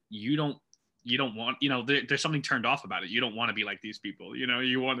like you don't want there's something turned off about it. You don't want to be like these people.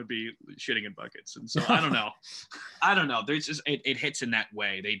 You want to be shitting in buckets. And so I don't know. There's just it hits in that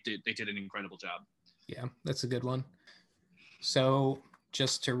way. They did an incredible job. Yeah, that's a good one. So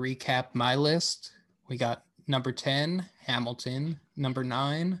just to recap my list, we got number 10, Hamilton. Number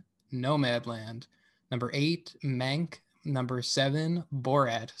 9, Nomadland. Number 8, Mank. Number 7,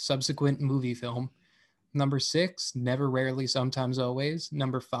 Borat, subsequent movie film. Number 6, Never, Rarely, Sometimes, Always.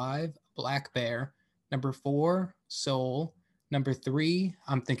 Number 5, Black Bear. Number 4, Soul. Number 3,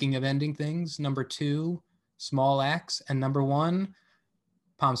 I'm Thinking of Ending Things. Number 2, Small Axe. And number 1,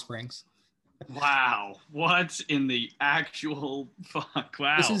 Palm Springs. Wow. What in the actual fuck?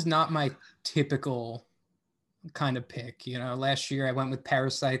 Wow. This is not my typical kind of pick. Last year I went with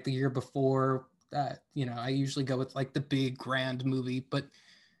Parasite. The year before, I usually go with like the big grand movie, but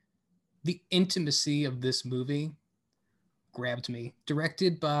the intimacy of this movie grabbed me.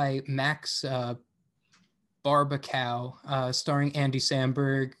 Directed by Max Barbacow, starring Andy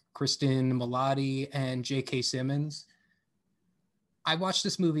Samberg, Kristen Milotti, and J.K. Simmons. I watched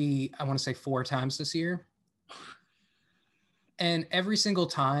this movie, I want to say 4 times this year. And every single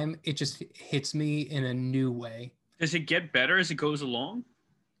time, it just hits me in a new way. Does it get better as it goes along?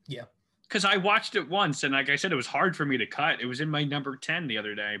 Yeah. Because I watched it once, and like I said, it was hard for me to cut. It was in my number 10 the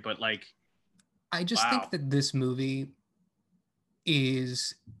other day, but like... I just think that this movie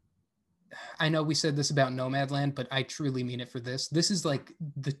is... I know we said this about Nomadland, but I truly mean it for this. This is like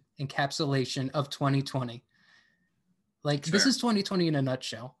the encapsulation of 2020. Like, this is 2020 in a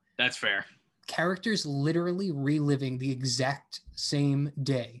nutshell. That's fair. Characters literally reliving the exact same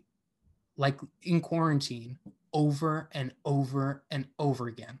day, like in quarantine, over and over and over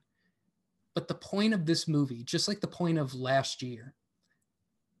again. But the point of this movie, just like the point of last year,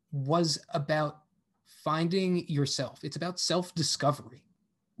 was about finding yourself. It's about self-discovery.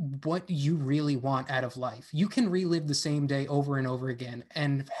 What you really want out of life. You can relive the same day over and over again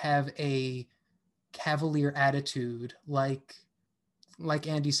and have a cavalier attitude like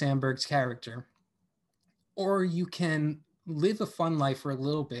Andy Samberg's character. Or you can live a fun life for a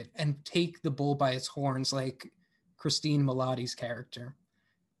little bit and take the bull by its horns like Christine Milotti's character.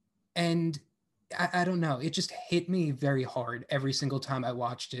 And I don't know, it just hit me very hard every single time I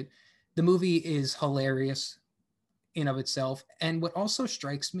watched it. The movie is hilarious in of itself. And what also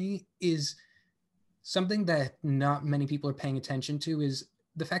strikes me is something that not many people are paying attention to is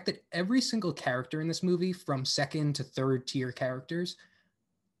the fact that every single character in this movie, from second to third tier characters,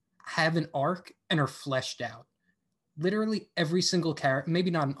 have an arc and are fleshed out. Literally every single character,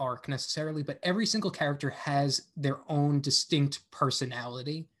 maybe not an arc necessarily, but every single character has their own distinct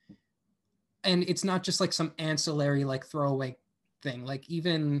personality. And it's not just like some ancillary, like throwaway thing. Like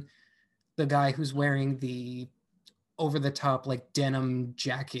even the guy who's wearing the over the top like denim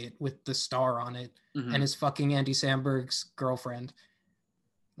jacket with the star on it and is fucking Andy Samberg's girlfriend.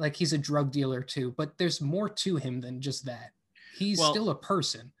 Like he's a drug dealer too, but there's more to him than just that. He's still a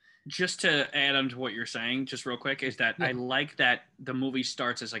person. Just to add on to what you're saying, just real quick, is that I like that the movie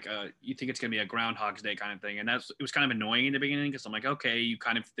starts as like you think it's going to be a Groundhog's Day kind of thing. And it was kind of annoying in the beginning because I'm like, okay, you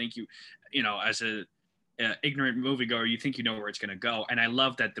kind of think you know, as a ignorant moviegoer, you think you know where it's going to go. And I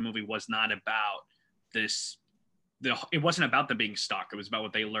love that the movie was not about this. It wasn't about them being stuck. It was about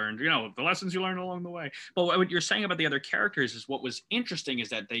what they learned, you know, the lessons you learned along the way. But what you're saying about the other characters is what was interesting is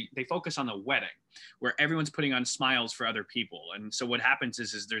that they focus on the wedding where everyone's putting on smiles for other people. And so what happens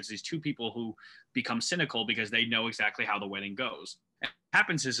is there's these two people who become cynical because they know exactly how the wedding goes. And what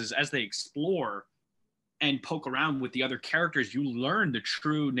happens is as they explore and poke around with the other characters, you learn the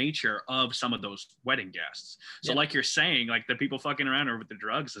true nature of some of those wedding guests. So like you're saying, like the people fucking around or with the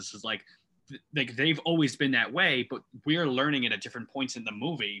drugs, this is like they've always been that way, but we're learning it at different points in the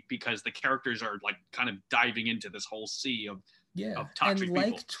movie because the characters are like kind of diving into this whole sea of toxic and like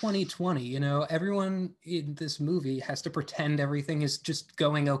people. 2020, you know, everyone in this movie has to pretend everything is just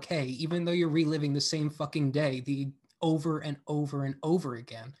going okay, even though you're reliving the same fucking day the over and over and over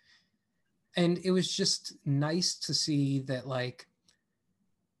again. And it was just nice to see that like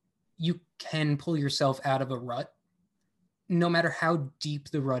you can pull yourself out of a rut no matter how deep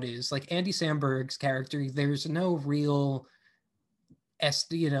the rut is. Like Andy Samberg's character, there's no real,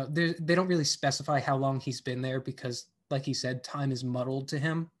 you know, they don't really specify how long he's been there because, like he said, time is muddled to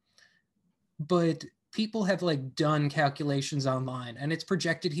him. But people have like done calculations online and it's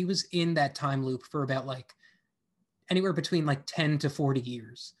projected he was in that time loop for about like anywhere between like 10 to 40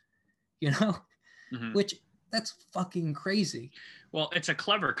 years, you know, which that's fucking crazy. Well, it's a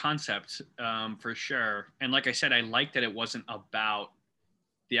clever concept for sure. And like I said, I like that it wasn't about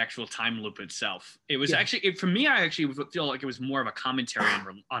the actual time loop itself. It was actually, for me, I actually feel like it was more of a commentary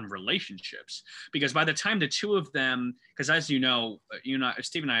on relationships. Because by the time the two of them, because as you know,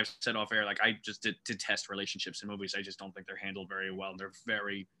 Steve and I have said off air, like I just detest relationships in movies. I just don't think they're handled very well. They're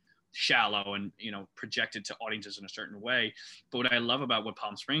very shallow and, you know, projected to audiences in a certain way. But what I love about what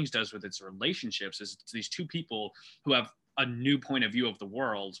Palm Springs does with its relationships is it's these two people who have a new point of view of the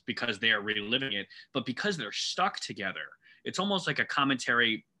world because they are reliving it, but because they're stuck together, it's almost like a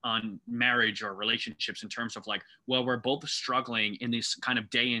commentary on marriage or relationships in terms of like, well, we're both struggling in this kind of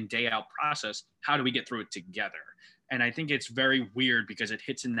day in, day out process. How do we get through it together? And I think it's very weird because it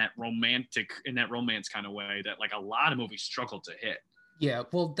hits in that romance kind of way that like a lot of movies struggle to hit. Yeah,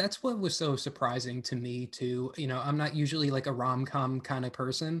 well, that's what was so surprising to me too. You know, I'm not usually like a rom-com kind of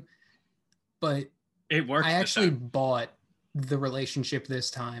person, but it worked. I actually bought the relationship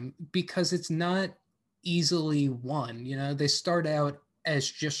this time because it's not easily won. You know, they start out as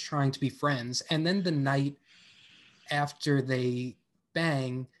just trying to be friends, and then the night after they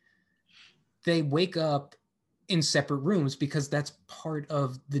bang, they wake up in separate rooms because that's part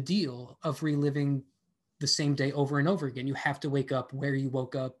of the deal of reliving the same day over and over again. You have to wake up where you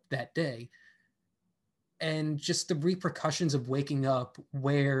woke up that day. And just the repercussions of waking up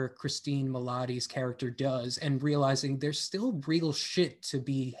where Christine Milioti's character does and realizing there's still real shit to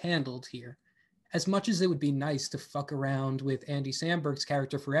be handled here. As much as it would be nice to fuck around with Andy Samberg's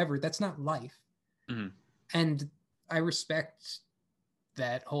character forever, that's not life. Mm-hmm. And I respect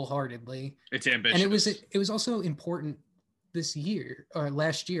that wholeheartedly. It's ambitious. And it was also important this year, or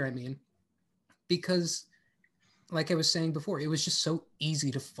last year, I mean, because like I was saying before, it was just so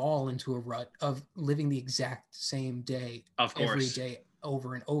easy to fall into a rut of living the exact same day every day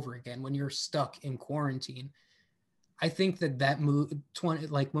over and over again when you're stuck in quarantine. I think that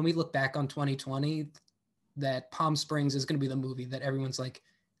like when we look back on 2020, that Palm Springs is going to be the movie that everyone's like,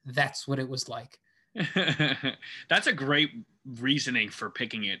 that's what it was like. That's a great reasoning for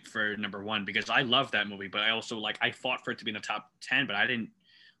picking it for number one, because I love that movie, but I also I fought for it to be in the top 10, but I didn't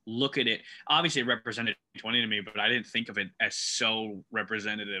look at it. Obviously it represented 20 to me, but I didn't think of it as so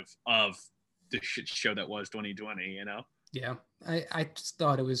representative of the shit show that was 2020, you know? Yeah. I just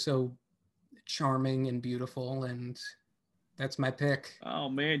thought it was so charming and beautiful, and that's my pick. Oh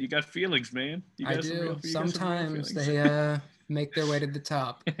man, you got feelings, man. I do. Sometimes they make their way to the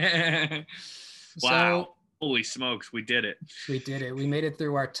top. Wow. So, holy smokes, we did it. We did it. We made it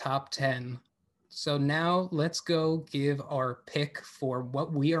through our top 10. So now let's go give our pick for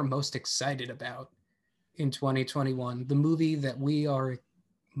what we are most excited about in 2021, the movie that we are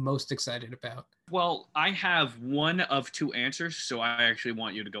most excited about. Well, I have one of two answers, so I actually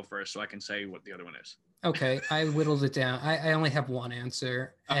want you to go first so I can say what the other one is. Okay, I whittled it down. I only have one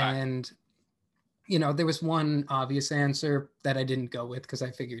answer. Okay. And, you know, there was one obvious answer that I didn't go with because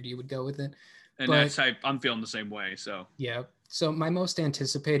I figured you would go with it. And but, I'm feeling the same way, so. Yeah. So my most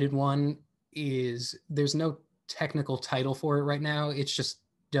anticipated one is, there's no technical title for it right now. It's just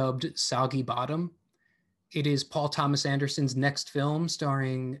dubbed Soggy Bottom. It is Paul Thomas Anderson's next film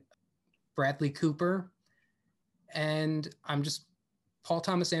starring Bradley Cooper. And Paul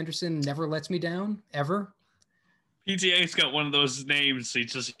Thomas Anderson never lets me down, ever. PTA's got one of those names.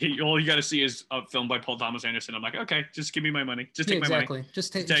 All you got to see is a film by Paul Thomas Anderson. I'm like, okay, just give me my money. Just take my money. Exactly.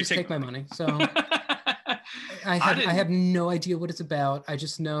 Just take my money. So I have no idea what it's about. I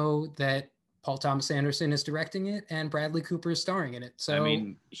just know that Paul Thomas Anderson is directing it and Bradley Cooper is starring in it. So I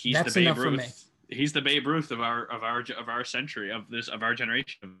mean, that's enough for me. He's the Babe Ruth of our century, of our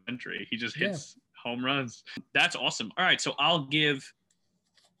generation century. He just hits home runs. That's awesome. All right, so I'll give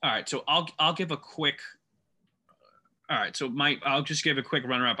a quick. All right, so I'll just give a quick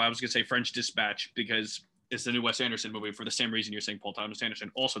runner-up. I was gonna say French Dispatch because it's the new Wes Anderson movie for the same reason you're saying Paul Thomas Anderson.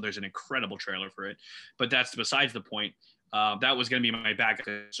 Also, there's an incredible trailer for it, but that's besides the point. That was going to be my backup.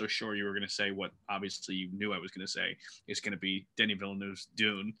 So sure, you were going to say what obviously you knew I was going to say. It's going to be Denis Villeneuve's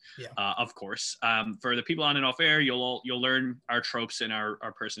Dune, of course. For the people on and off air, you'll learn our tropes and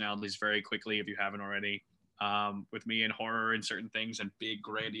our personalities very quickly if you haven't already. With me in horror and certain things and big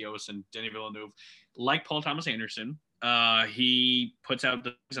grandiose, and Denis Villeneuve, like Paul Thomas Anderson, he puts out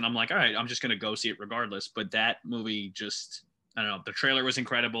things and I'm like, all right, I'm just going to go see it regardless. But that movie just, I don't know, the trailer was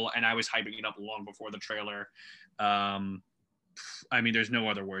incredible and I was hyping it up long before the trailer. I mean, there's no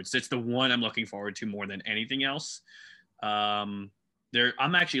other words. It's the one I'm looking forward to more than anything else. I'm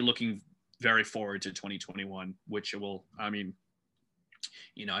actually looking very forward to 2021, which will, I mean,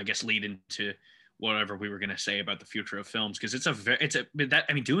 you know, I guess lead into whatever we were going to say about the future of films, because Dune's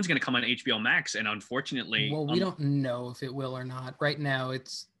going to come on HBO Max, and unfortunately, well, we don't know if it will or not. Right now,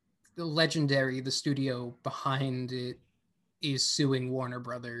 it's the Legendary, the studio behind it, is suing Warner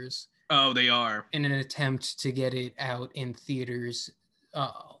Brothers. Oh, they are, in an attempt to get it out in theaters,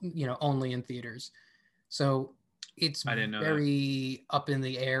 only in theaters. So it's very up in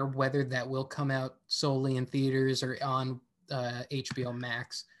the air whether that will come out solely in theaters or on HBO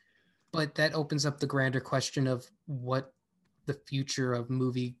Max. But that opens up the grander question of what the future of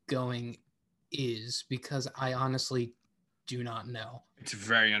movie going is, because I honestly do not know. It's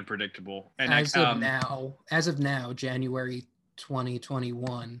very unpredictable. And as of now, January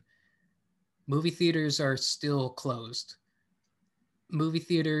 2021, movie theaters are still closed. Movie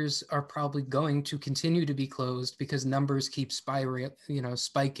theaters are probably going to continue to be closed because numbers keep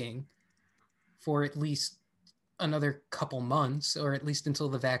spiking for at least another couple months, or at least until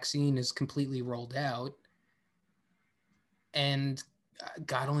the vaccine is completely rolled out. And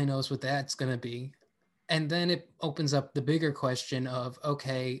God only knows what that's going to be. And then it opens up the bigger question of,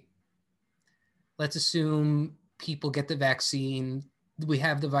 okay, let's assume people get the vaccine, we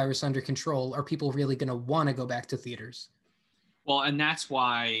have the virus under control, are people really going to want to go back to theaters? Well, and that's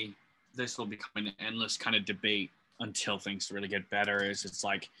why this will become an endless kind of debate until things really get better. Is it's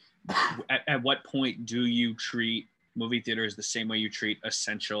like, at what point do you treat movie theaters the same way you treat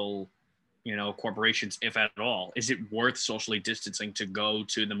essential, corporations, if at all? Is it worth socially distancing to go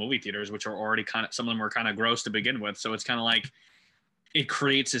to the movie theaters, which are already some of them are kind of gross to begin with? So it's kind of like, it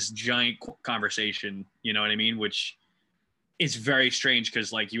creates this giant conversation, you know what I mean? Which is very strange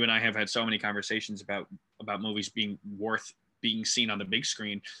because like you and I have had so many conversations about movies being worth being seen on the big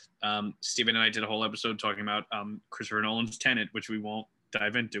screen. Steven and I did a whole episode talking about Christopher Nolan's Tenet, which we won't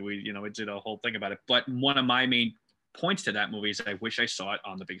dive into. We did a whole thing about it. But one of my main points to that movie is I wish I saw it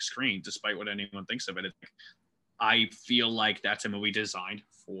on the big screen, despite what anyone thinks of it. I feel like that's a movie designed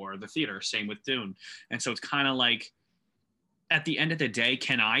for the theater. Same with Dune. And so it's kind of like, at the end of the day,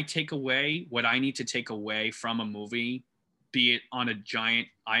 can I take away what I need to take away from a movie, be it on a giant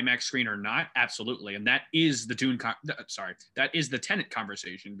IMAX screen or not? Absolutely. And that is the that is the Tenet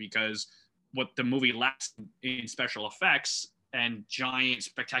conversation, because what the movie lacks in special effects and giant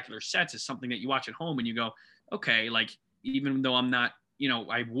spectacular sets is something that you watch at home and you go, okay, like, even though I'm not,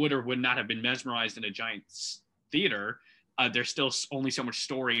 I would or would not have been mesmerized in a giant theater, there's still only so much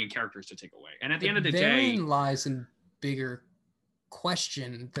story and characters to take away. And at the end of the day, therein lies a bigger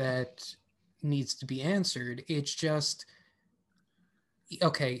question that needs to be answered. It's just,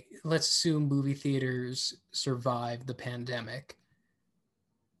 okay, let's assume movie theaters survive the pandemic.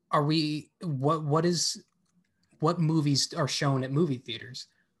 What movies are shown at movie theaters?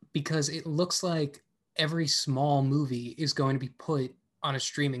 Because it looks like every small movie is going to be put on a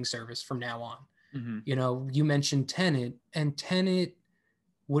streaming service from now on. Mm-hmm. You mentioned Tenet, and Tenet,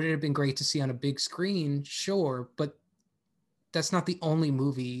 would it have been great to see on a big screen? Sure, but that's not the only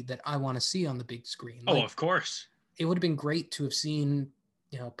movie that I want to see on the big screen. Oh, of course. It would have been great to have seen,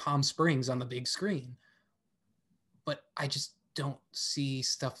 Palm Springs on the big screen. But I just don't see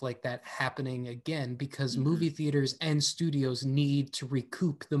stuff like that happening again, because movie theaters and studios need to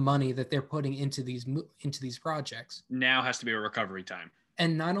recoup the money that they're putting into these projects. Now has to be a recovery time.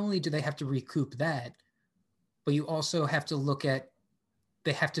 And not only do they have to recoup that, but you also have to look at,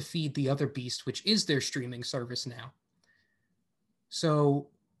 they have to feed the other beast, which is their streaming service now. So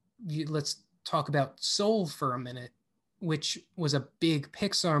let's talk about Soul for a minute, which was a big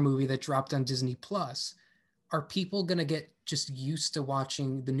Pixar movie that dropped on Disney Plus. Are people going to get just used to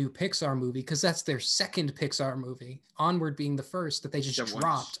watching the new Pixar movie? Because that's their second Pixar movie, Onward being the first that they just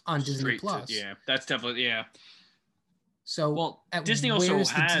dropped on Disney Plus. Yeah, that's definitely, yeah. So Disney also where's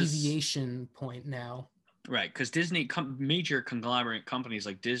has the deviation point now? Right, because Disney, major conglomerate companies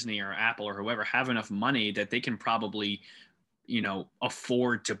like Disney or Apple or whoever have enough money that they can probably,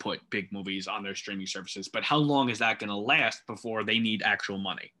 afford to put big movies on their streaming services. But how long is that going to last before they need actual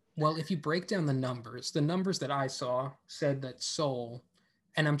money? Well, if you break down the numbers that I saw said that Soul,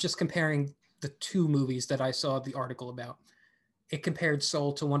 and I'm just comparing the two movies that I saw the article about, it compared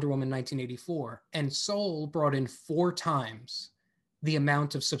Soul to Wonder Woman 1984, and Soul brought in 4 times the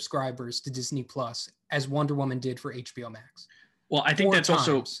amount of subscribers to Disney Plus as Wonder Woman did for HBO Max. Well, I think that's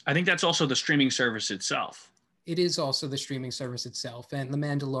also the streaming service itself. It is also the streaming service itself, and The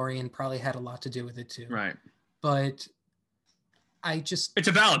Mandalorian probably had a lot to do with it too. Right. But it's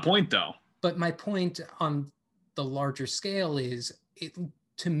a valid point though. But my point on the larger scale is,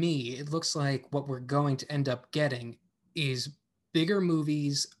 to me, it looks like what we're going to end up getting is bigger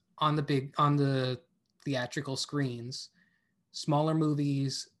movies on the theatrical screens, smaller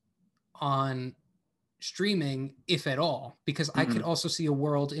movies on streaming, if at all, because I could also see a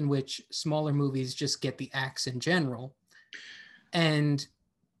world in which smaller movies just get the axe in general and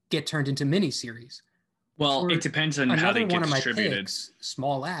get turned into miniseries. Well, it depends on how they get distributed. Picks,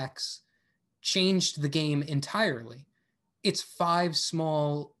 Small Axe, changed the game entirely. It's 5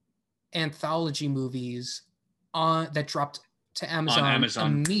 small anthology movies that dropped to Amazon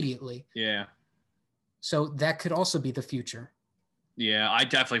immediately. Yeah. So that could also be the future. Yeah, I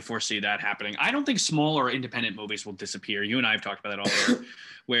definitely foresee that happening. I don't think small or independent movies will disappear. You and I have talked about that all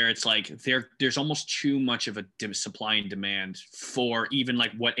where it's like there's almost too much of a supply and demand for even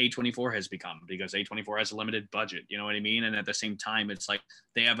like what A24 has become, because A24 has a limited budget, you know what I mean? And at the same time, it's like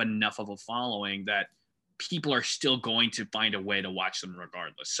they have enough of a following that people are still going to find a way to watch them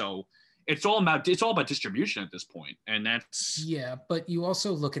regardless. So it's all about distribution at this point. And that's... Yeah, but you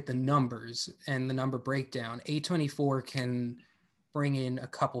also look at the numbers and the number breakdown. A24 can bring in a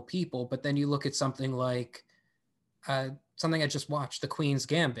couple people, but then you look at something like something I just watched, The Queen's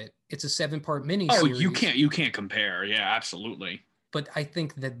Gambit. It's a 7-part miniseries. Oh, you can't compare. Yeah, absolutely. but I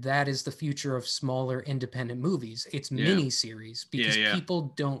think that that is the future of smaller independent movies. It's Yeah. mini series because Yeah, yeah.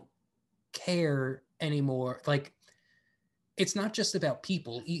 people don't care anymore. Like, it's not just about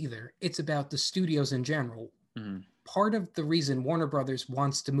people either. It's about the studios in general. Mhm. Part of the reason Warner Brothers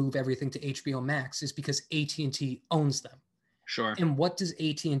wants to move everything to HBO Max is because AT&T owns them. Sure. And what does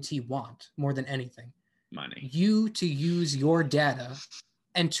AT&T want more than anything? Money. You to use your data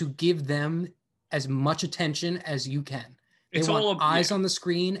and to give them as much attention as you can. They It's want all eyes on the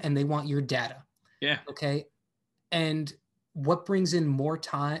screen and they want your data. Yeah. Okay. And what brings in more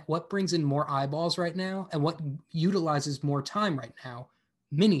time, what brings in more eyeballs right now, and what utilizes more time right now?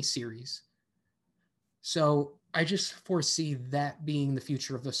 Miniseries. So I just foresee that being the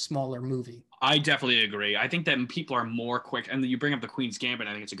future of a smaller movie. I definitely agree. I think that people are more quick, and you bring up the Queen's Gambit.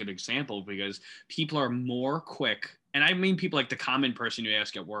 I think it's a good example because people are more quick, and I mean people like the common person you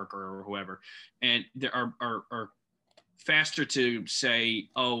ask at work or whoever, and they are faster to say,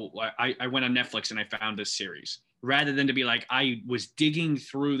 "Oh, I went on Netflix and I found this series," rather than to be like, "I was digging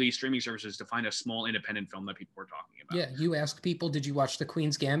through these streaming services to find a small independent film that people were talking about." Yeah, you ask people, did you watch The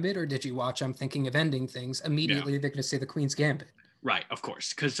Queen's Gambit or did you watch I'm Thinking of Ending Things? Immediately, they're going to say The Queen's Gambit. Right, of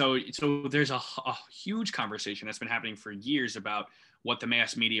course, because so there's a huge conversation that's been happening for years about what the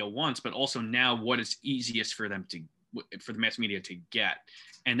mass media wants, but also now what is easiest for them to for the mass media to get,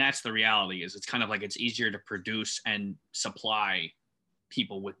 and that's the reality. Is it's kind of like it's easier to produce and supply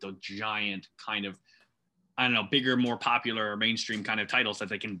people with the giant kind of, I don't know, bigger, more popular or mainstream kind of titles that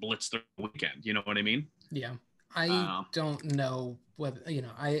they can blitz the weekend. You know what I mean? Yeah, I don't know whether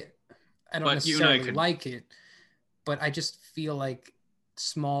I don't but necessarily like it. But I just feel like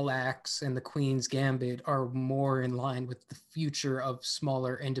Small Axe and The Queen's Gambit are more in line with the future of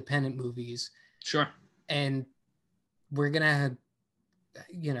smaller independent movies. Sure. And we're going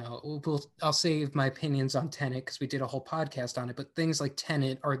to, I'll save my opinions on Tenet because we did a whole podcast on it, but things like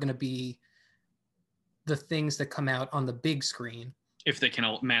Tenet are going to be the things that come out on the big screen. If they can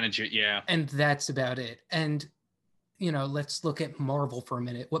manage it, yeah. And that's about it. And, let's look at Marvel for a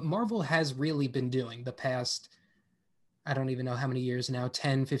minute. What Marvel has really been doing the past, I don't even know how many years now,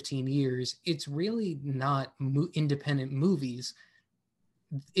 10, 15 years, it's really not independent movies.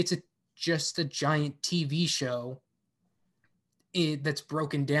 It's just a giant TV show that's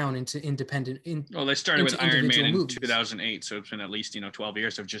broken down into independent. Well, they started with Iron Man in movies. 2008, so it's been at least 12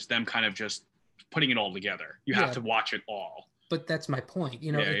 years of just them kind of just putting it all together. You have to watch it all. But that's my point.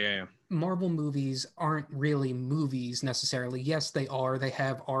 Marvel movies aren't really movies necessarily. Yes, they are. They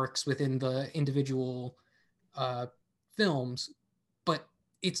have arcs within the individual films, but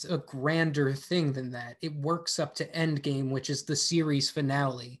it's a grander thing than that. It works up to Endgame, which is the series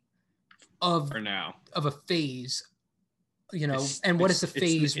finale of a phase. And what is a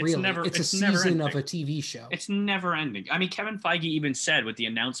phase really? It's a season of a TV show. It's never ending. I mean, Kevin Feige even said with the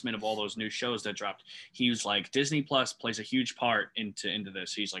announcement of all those new shows that dropped, he was like, Disney Plus plays a huge part into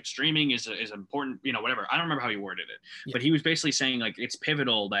this. He's like, streaming is important, whatever. I don't remember how he worded it, but he was basically saying like it's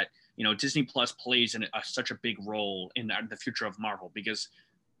pivotal that Disney Plus plays such a big role in the future of Marvel because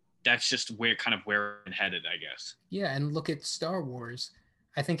that's just where it's headed, I guess. Yeah, and look at Star Wars.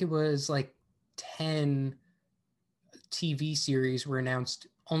 I think it was like 10 TV series were announced,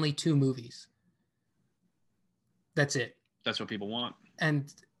 only 2 movies. That's it. That's what people want.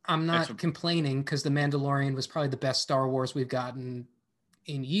 And I'm not complaining because The Mandalorian was probably the best Star Wars we've gotten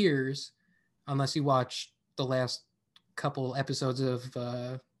in years, unless you watch the last couple episodes of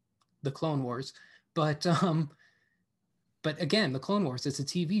the Clone Wars. But again, the Clone Wars, it's a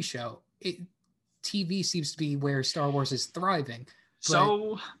TV show. TV seems to be where Star Wars is thriving.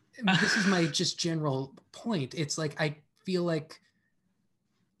 So this is my just general point. It's like I feel like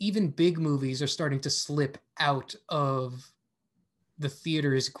even big movies are starting to slip out of the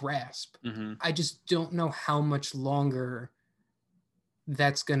theater's grasp. Mm-hmm. I just don't know how much longer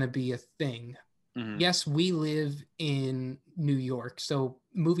that's going to be a thing. Mm-hmm. Yes, we live in New York, so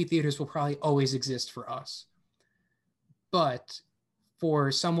movie theaters will probably always exist for us. But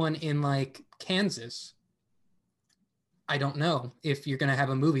for someone in like Kansas, I don't know if you're going to have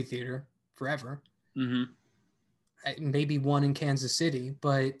a movie theater forever. Mm-hmm. Maybe one in Kansas City,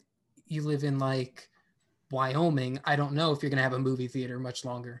 but you live in like Wyoming. I don't know if you're going to have a movie theater much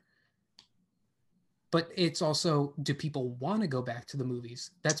longer. But it's also, do people want to go back to the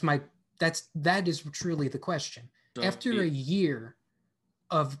movies? That is truly the question. So after a year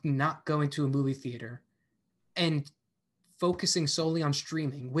of not going to a movie theater and focusing solely on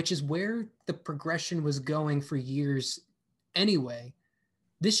streaming, which is where the progression was going for years anyway,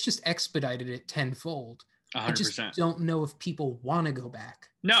 this just expedited it tenfold. 100%. I just don't know if people want to go back.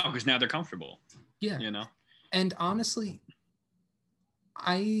 No, because now they're comfortable. Yeah. And honestly,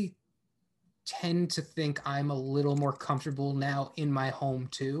 I tend to think I'm a little more comfortable now in my home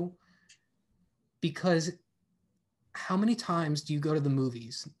too, because how many times do you go to the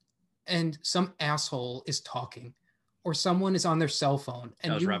movies and some asshole is talking or someone is on their cell phone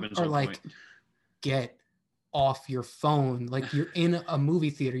and you are like, get off your phone. Like, you're in a movie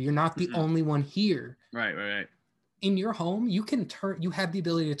theater. You're not the only one here. Right. In your home, you have the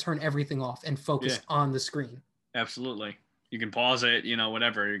ability to turn everything off and focus on the screen. Absolutely. You can pause it,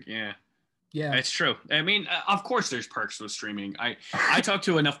 whatever. Yeah. Yeah. It's true. I mean, of course there's perks with streaming. I talk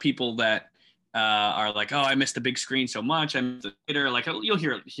to enough people that are like, oh, I missed the big screen so much. I missed the theater. Like, you'll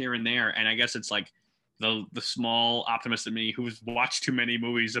hear it here and there. And I guess it's like the small optimist in me who's watched too many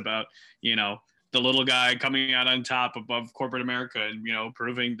movies about, the little guy coming out on top above corporate America and,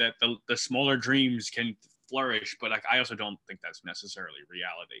 proving that the smaller dreams can flourish. But like, I also don't think that's necessarily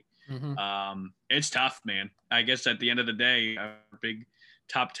reality. Mm-hmm. It's tough, man. I guess at the end of the day, a big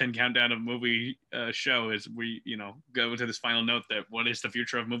top 10 countdown of movie show is we, go to this final note that what is the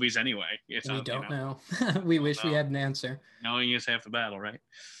future of movies anyway? We don't know. We wish we had an answer. Knowing is half the battle, right?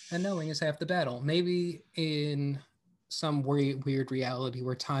 And knowing is half the battle. Maybe in some weird reality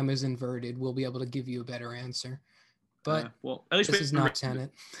where time is inverted, we'll be able to give you a better answer. But well, at least this is not Tenet.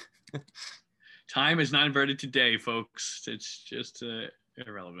 Time is not inverted today, folks. It's just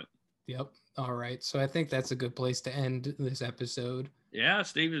irrelevant. Yep. All right. So I think that's a good place to end this episode. Yeah,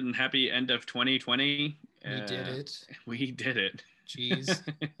 Steven, happy end of 2020. We did it. We did it. Jeez.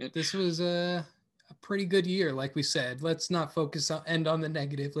 This was a pretty good year, like we said. Let's not end on the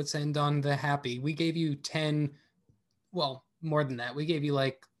negative. Let's end on the happy. We gave you 10, well, more than that. We gave you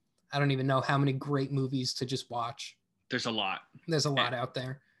I don't even know how many great movies to just watch. There's a lot. There's a lot out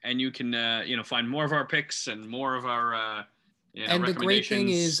there. And you can, find more of our picks and more of our, and the great thing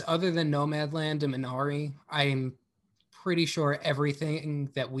is, other than Nomadland and Minari, I'm pretty sure everything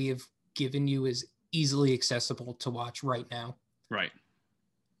that we have given you is easily accessible to watch right now. Right.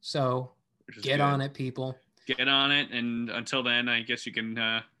 So get on it, people. Get on it. And until then, I guess you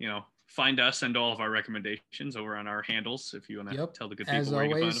can, find us and all of our recommendations over on our handles if you want to tell the good people As where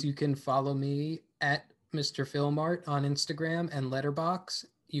always, you can follow me at Mr. Filmart on Instagram and Letterboxd.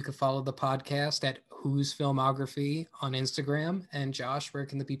 You can follow the podcast at Who's Filmography on Instagram. And Josh, where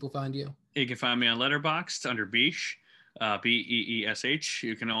can the people find you? You can find me on Letterboxd under Beesh, Beesh.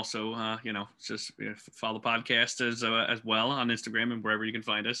 You can also, just follow the podcast as well on Instagram and wherever you can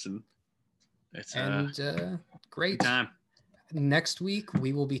find us. And it's great time. Next week,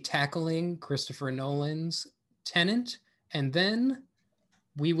 we will be tackling Christopher Nolan's Tenet, and then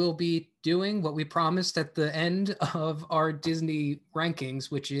we will be doing what we promised at the end of our Disney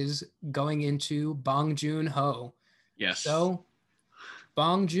rankings, which is going into Bong Joon-ho. Yes. So,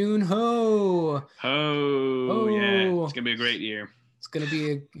 Bong Joon-ho. Oh, yeah. It's going to be a great year. It's going to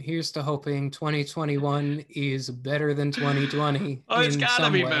be here's to hoping 2021 is better than 2020. Oh, it's got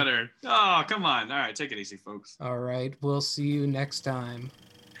to be better. Oh, come on. All right, take it easy, folks. All right. We'll see you next time.